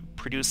blueprint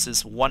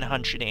produces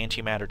 100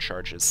 antimatter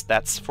charges.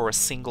 That's for a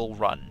single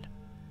run.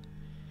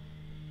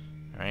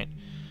 Alright.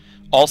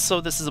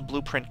 Also, this is a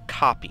blueprint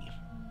copy.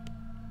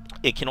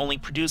 It can only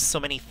produce so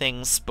many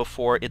things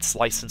before its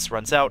license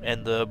runs out,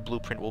 and the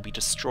blueprint will be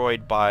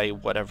destroyed by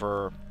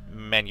whatever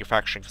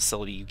manufacturing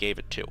facility you gave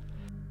it to.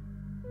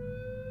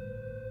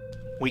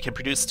 We can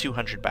produce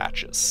 200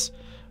 batches.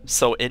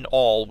 So in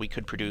all, we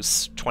could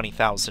produce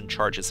 20,000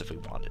 charges if we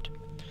wanted.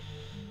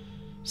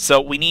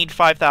 So we need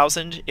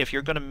 5,000. If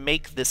you're going to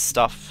make this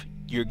stuff,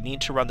 you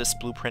need to run this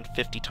blueprint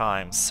 50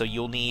 times. So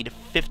you'll need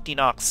 50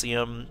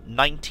 Noxium,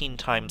 19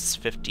 times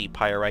 50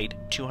 Pyrite,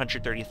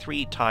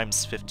 233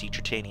 times 50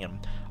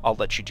 Tritanium. I'll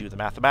let you do the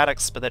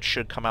mathematics, but that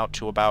should come out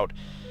to about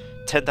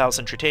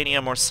 10,000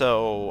 Tritanium or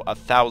so,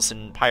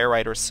 1,000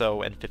 Pyrite or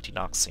so, and 50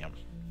 Noxium.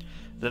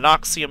 The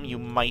Noxium, you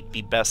might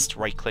be best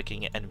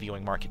right-clicking and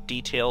viewing market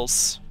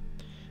details,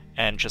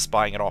 and just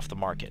buying it off the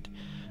market.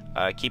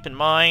 Keep in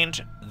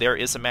mind, there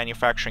is a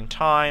manufacturing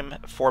time,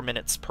 4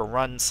 minutes per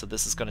run, so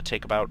this is going to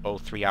take about,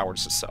 3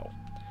 hours or so.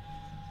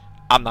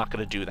 I'm not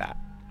going to do that.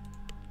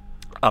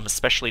 I'm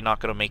especially not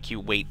going to make you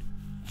wait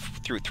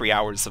through 3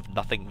 hours of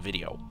nothing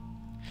video.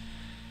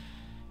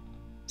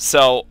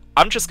 So,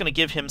 I'm just going to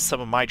give him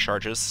some of my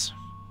charges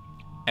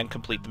and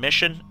complete the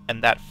mission,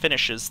 and that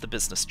finishes the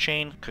business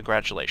chain.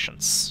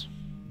 Congratulations.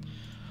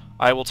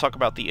 I will talk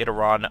about the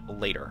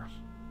Iteron later,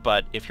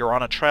 but if you're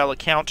on a trial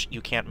account, you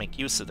can't make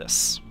use of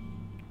this.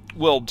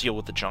 We'll deal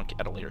with the junk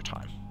at a later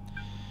time.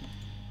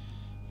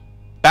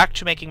 Back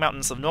to making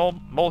Mountains of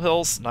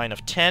Molehills, 9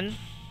 of 10.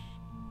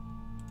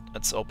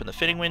 Let's open the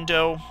fitting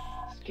window.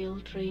 Skill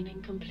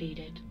training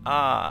completed.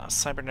 Ah,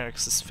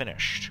 cybernetics is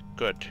finished.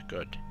 Good,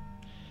 good.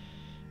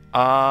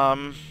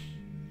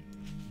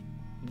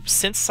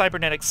 Since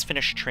cybernetics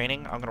finished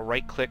training, I'm going to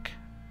right-click...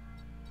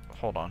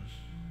 Hold on.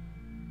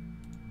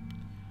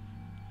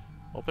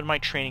 Open my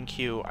training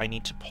queue. I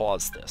need to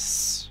pause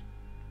this.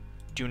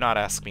 Do not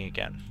ask me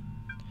again.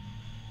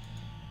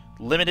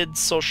 Limited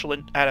social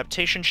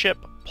adaptation chip.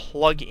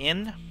 Plug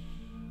in.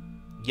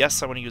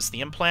 Yes, I want to use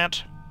the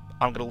implant.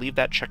 I'm going to leave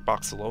that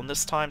checkbox alone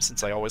this time,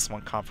 since I always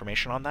want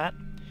confirmation on that.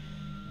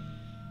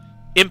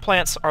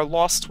 Implants are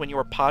lost when you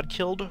are pod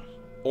killed,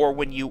 or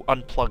when you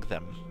unplug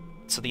them.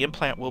 So the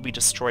implant will be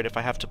destroyed if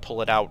I have to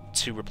pull it out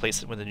to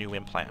replace it with a new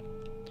implant.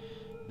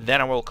 Then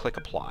I will click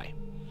apply.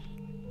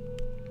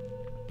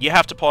 You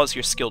have to pause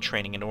your skill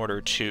training in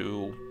order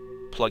to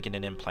plug in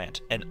an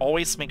implant, and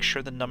always make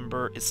sure the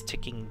number is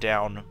ticking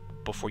down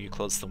before you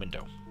close the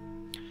window.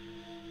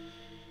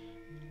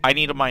 I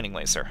need a mining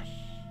laser.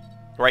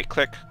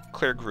 Right-click,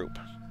 clear group.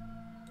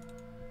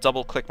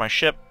 Double-click my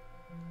ship.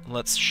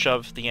 Let's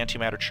shove the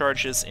antimatter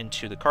charges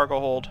into the cargo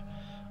hold.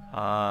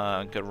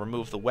 I'm going to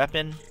remove the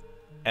weapon,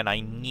 and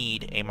I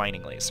need a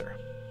mining laser.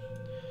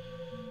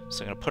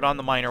 So I'm going to put on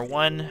the miner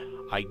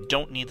 1. I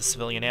don't need the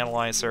civilian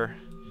analyzer.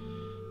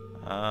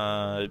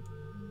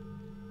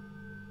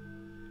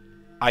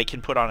 I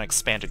can put on an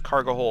expanded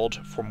cargo hold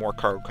for more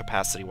cargo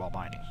capacity while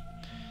mining.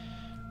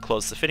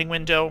 Close the fitting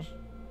window.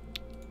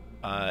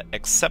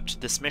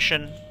 Accept this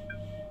mission.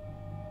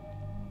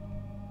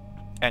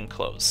 And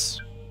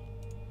close.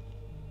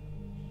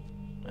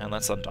 And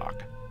let's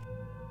undock.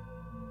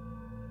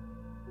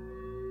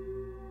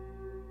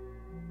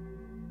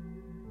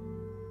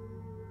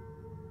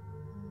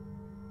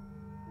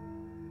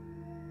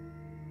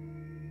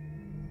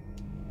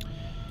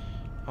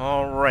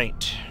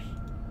 Alright.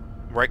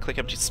 Right-click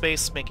empty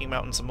space, making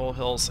mountains and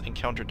molehills,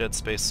 encounter dead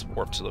space,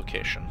 warp to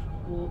location.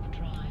 Warp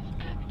drive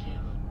active.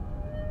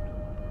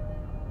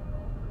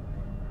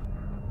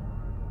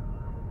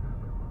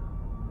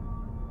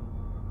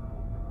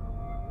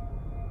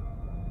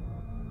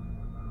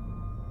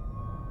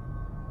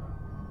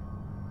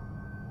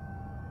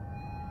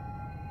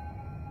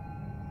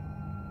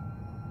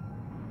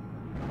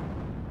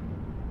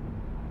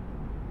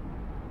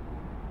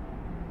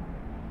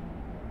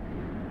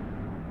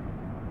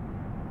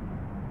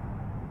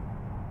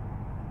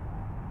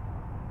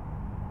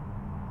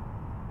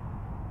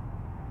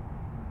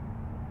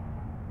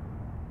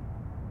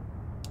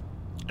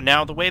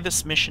 Now, the way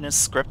this mission is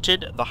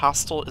scripted, the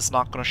hostile is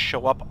not going to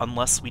show up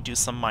unless we do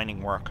some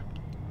mining work.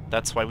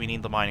 That's why we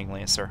need the mining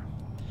laser.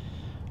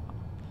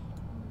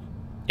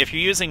 If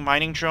you're using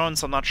mining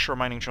drones, I'm not sure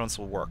mining drones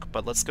will work,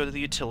 but let's go to the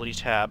utility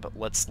tab.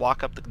 Let's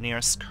lock up the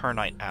nearest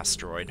Kernite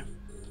asteroid.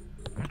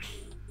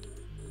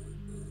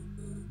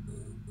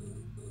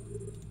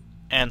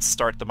 And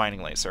start the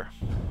mining laser.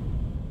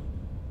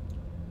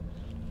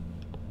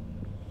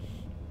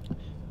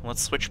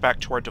 Let's switch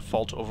back to our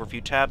default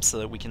overview tab so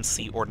that we can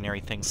see ordinary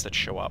things that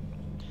show up.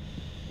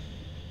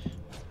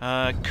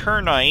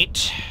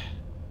 Kernite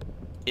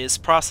is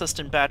processed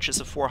in batches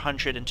of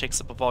 400 and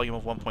takes up a volume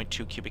of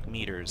 1.2 cubic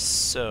meters.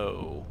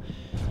 So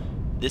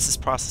this is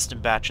processed in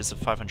batches of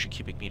 500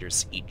 cubic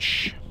meters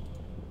each.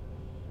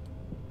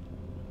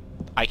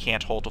 I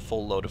can't hold a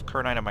full load of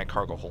Kernite on my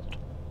cargo hold.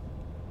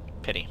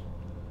 Pity.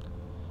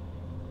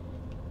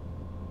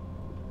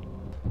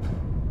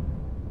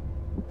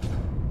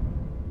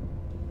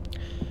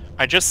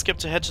 I just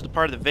skipped ahead to the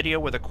part of the video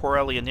where the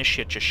Corelli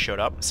Initiate just showed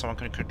up, so I'm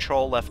going to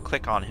control left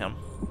click on him.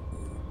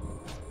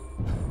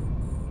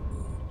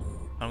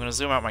 I'm going to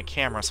zoom out my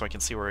camera so I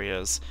can see where he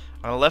is.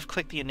 I'm going to left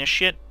click the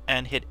Initiate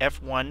and hit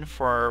F1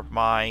 for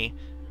my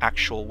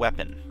actual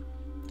weapon.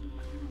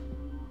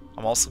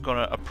 I'm also going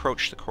to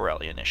approach the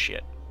Corelli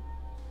Initiate.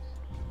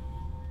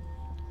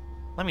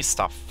 Let me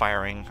stop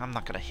firing. I'm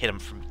not going to hit him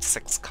from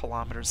 6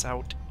 kilometers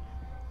out.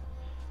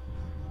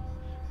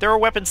 There are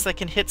weapons that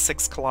can hit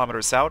 6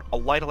 kilometers out. A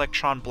light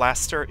electron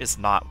blaster is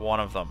not one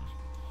of them.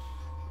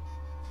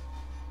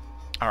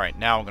 Alright,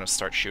 now I'm going to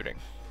start shooting.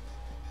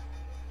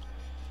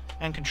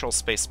 And control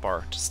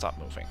spacebar to stop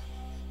moving.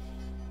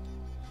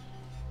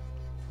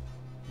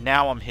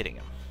 Now I'm hitting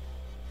him.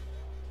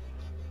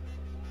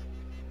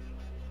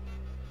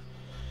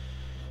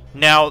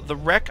 Now, the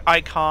wreck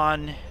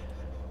icon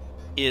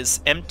is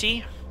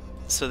empty,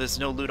 so there's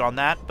no loot on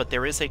that, but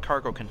there is a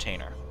cargo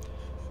container.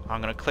 I'm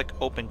going to click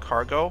Open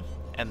Cargo,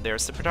 and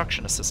there's the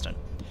production assistant.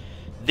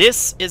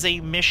 This is a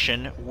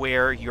mission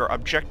where your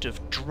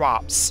objective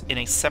drops in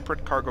a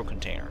separate cargo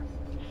container.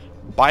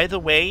 By the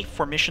way,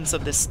 for missions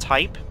of this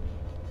type,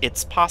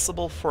 it's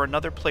possible for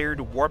another player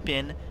to warp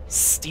in,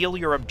 steal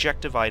your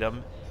objective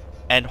item,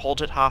 and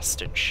hold it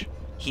hostage.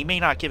 He may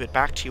not give it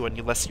back to you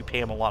unless you pay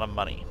him a lot of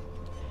money.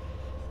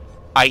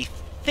 I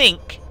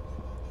think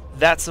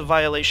that's a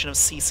violation of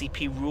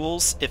CCP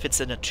rules if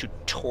it's in a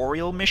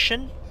tutorial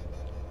mission.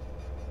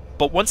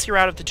 But once you're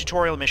out of the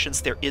tutorial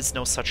missions, there is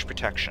no such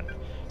protection.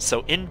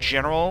 So in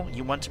general,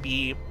 you want to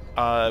be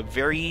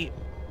very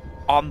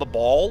on the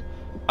ball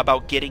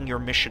about getting your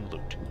mission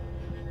loot.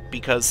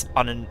 Because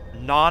on a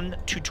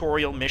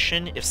non-tutorial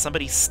mission, if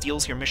somebody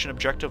steals your mission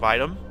objective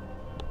item,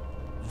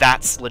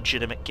 that's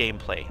legitimate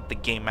gameplay. The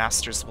game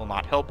masters will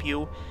not help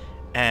you,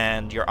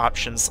 and your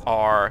options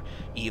are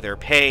either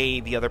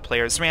pay the other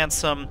player's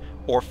ransom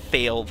or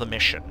fail the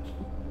mission.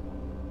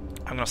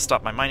 I'm going to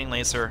stop my mining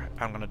laser.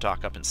 I'm going to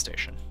dock up in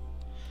station.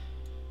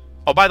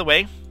 Oh, by the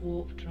way,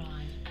 Warp drive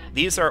active.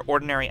 these are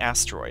ordinary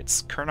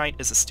asteroids. Kernite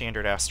is a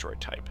standard asteroid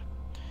type.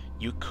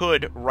 You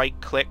could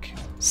right-click,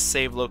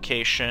 save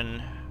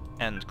location,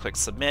 and click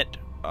submit,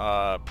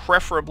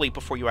 preferably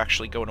before you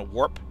actually go into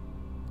warp.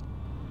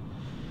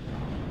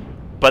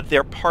 But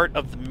they're part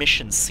of the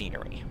mission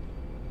scenery.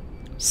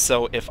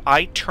 So if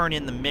I turn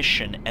in the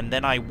mission and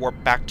then I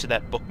warp back to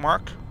that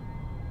bookmark,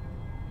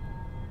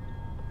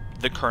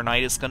 the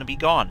Kernite is going to be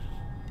gone.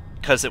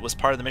 Because it was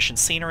part of the mission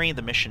scenery,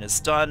 the mission is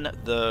done,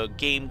 the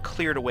game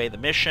cleared away the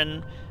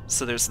mission,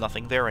 so there's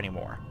nothing there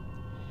anymore.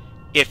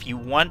 If you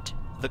want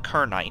the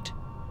Kernite,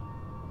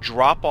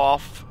 drop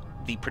off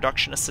the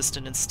production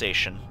assistant in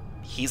station.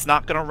 He's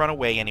not going to run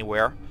away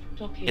anywhere.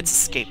 Docking It's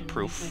station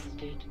escape-proof.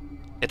 requested.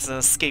 It's an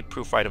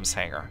escape-proof items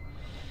hangar.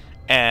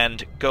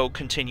 And go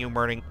continue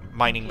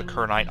mining the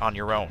Kernite on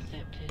your own.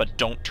 Accepted. But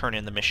don't turn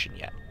in the mission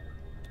yet.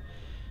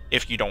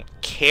 If you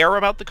don't care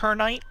about the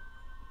Kernite,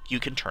 you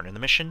can turn in the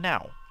mission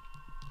now.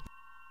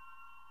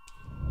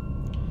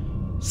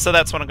 So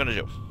that's what I'm going to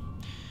do.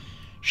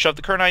 Shove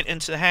the Kernite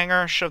into the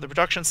hangar, shove the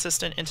production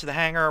assistant into the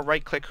hangar,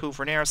 right-click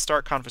Hoover and Air,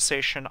 start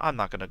conversation. I'm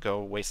not going to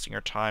go wasting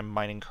your time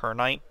mining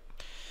Kernite.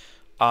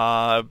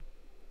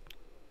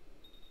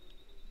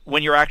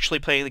 When you're actually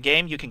playing the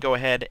game, you can go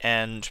ahead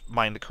and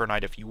mine the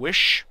Kernite if you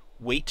wish.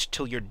 Wait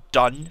till you're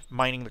done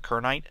mining the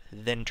Kernite,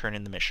 then turn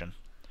in the mission.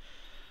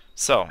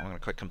 So, I'm going to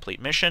click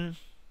Complete Mission.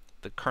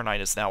 The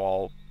Kernite is now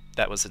all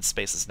that was in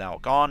space is now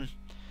gone.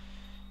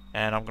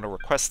 And I'm going to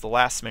request the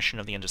last mission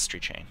of the industry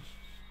chain.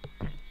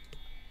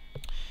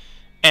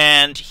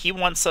 And he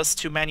wants us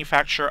to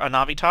manufacture a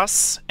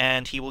Navitas,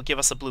 and he will give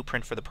us a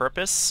blueprint for the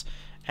purpose.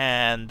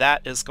 And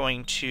that is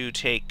going to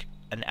take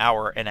an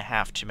hour and a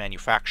half to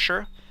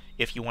manufacture,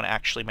 if you want to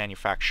actually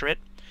manufacture it.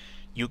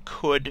 You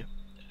could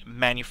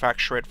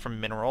manufacture it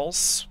from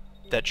minerals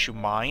that you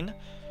mine.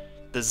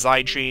 The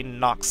Zygene,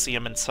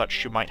 Noxium, and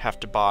such you might have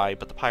to buy,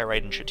 but the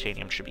Pyrite and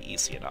Titanium should be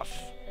easy enough.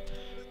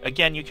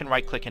 Again, you can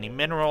right-click any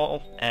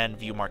mineral and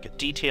view market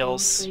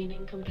details.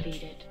 Screening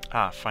completed.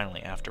 Ah,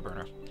 finally,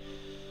 Afterburner.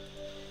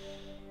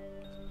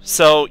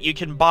 So, you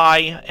can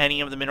buy any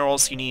of the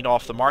minerals you need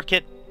off the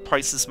market.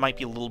 Prices might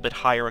be a little bit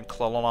higher in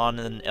Clelon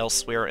than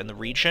elsewhere in the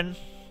region,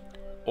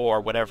 or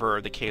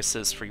whatever the case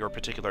is for your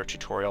particular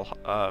tutorial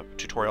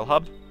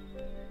hub.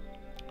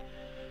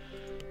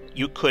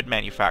 You could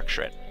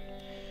manufacture it.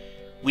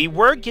 We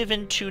were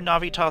given 2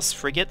 Navitas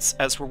frigates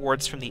as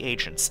rewards from the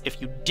agents. If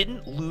you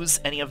didn't lose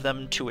any of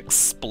them to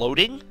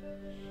exploding,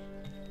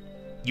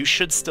 you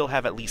should still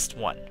have at least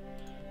 1.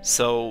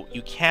 So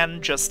you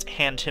can just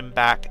hand him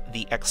back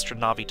the extra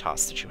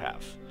Navitas that you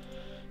have.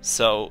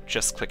 So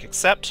just click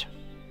Accept.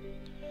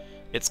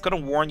 It's going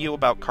to warn you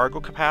about cargo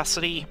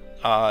capacity.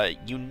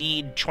 You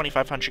need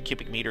 2,500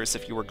 cubic meters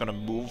if you were going to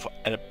move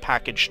a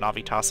packaged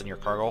Navitas in your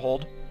cargo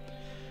hold.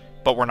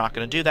 But we're not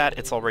going to do that.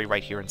 It's already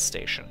right here in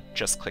station.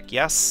 Just click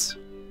Yes.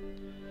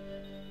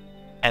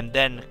 And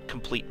then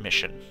Complete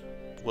Mission.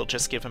 We'll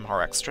just give him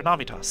our extra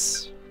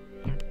Navitas.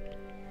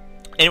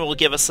 And it will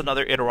give us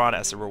another Iteron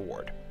as a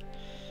reward.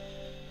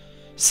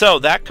 So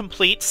that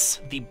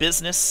completes the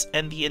business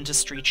and the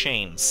industry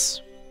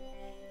chains.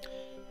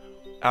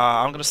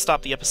 I'm going to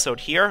stop the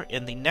episode here.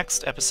 In the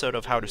next episode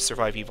of How to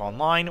Survive EVE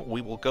Online,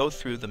 we will go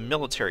through the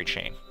military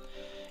chain.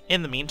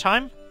 In the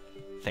meantime,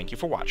 thank you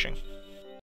for watching.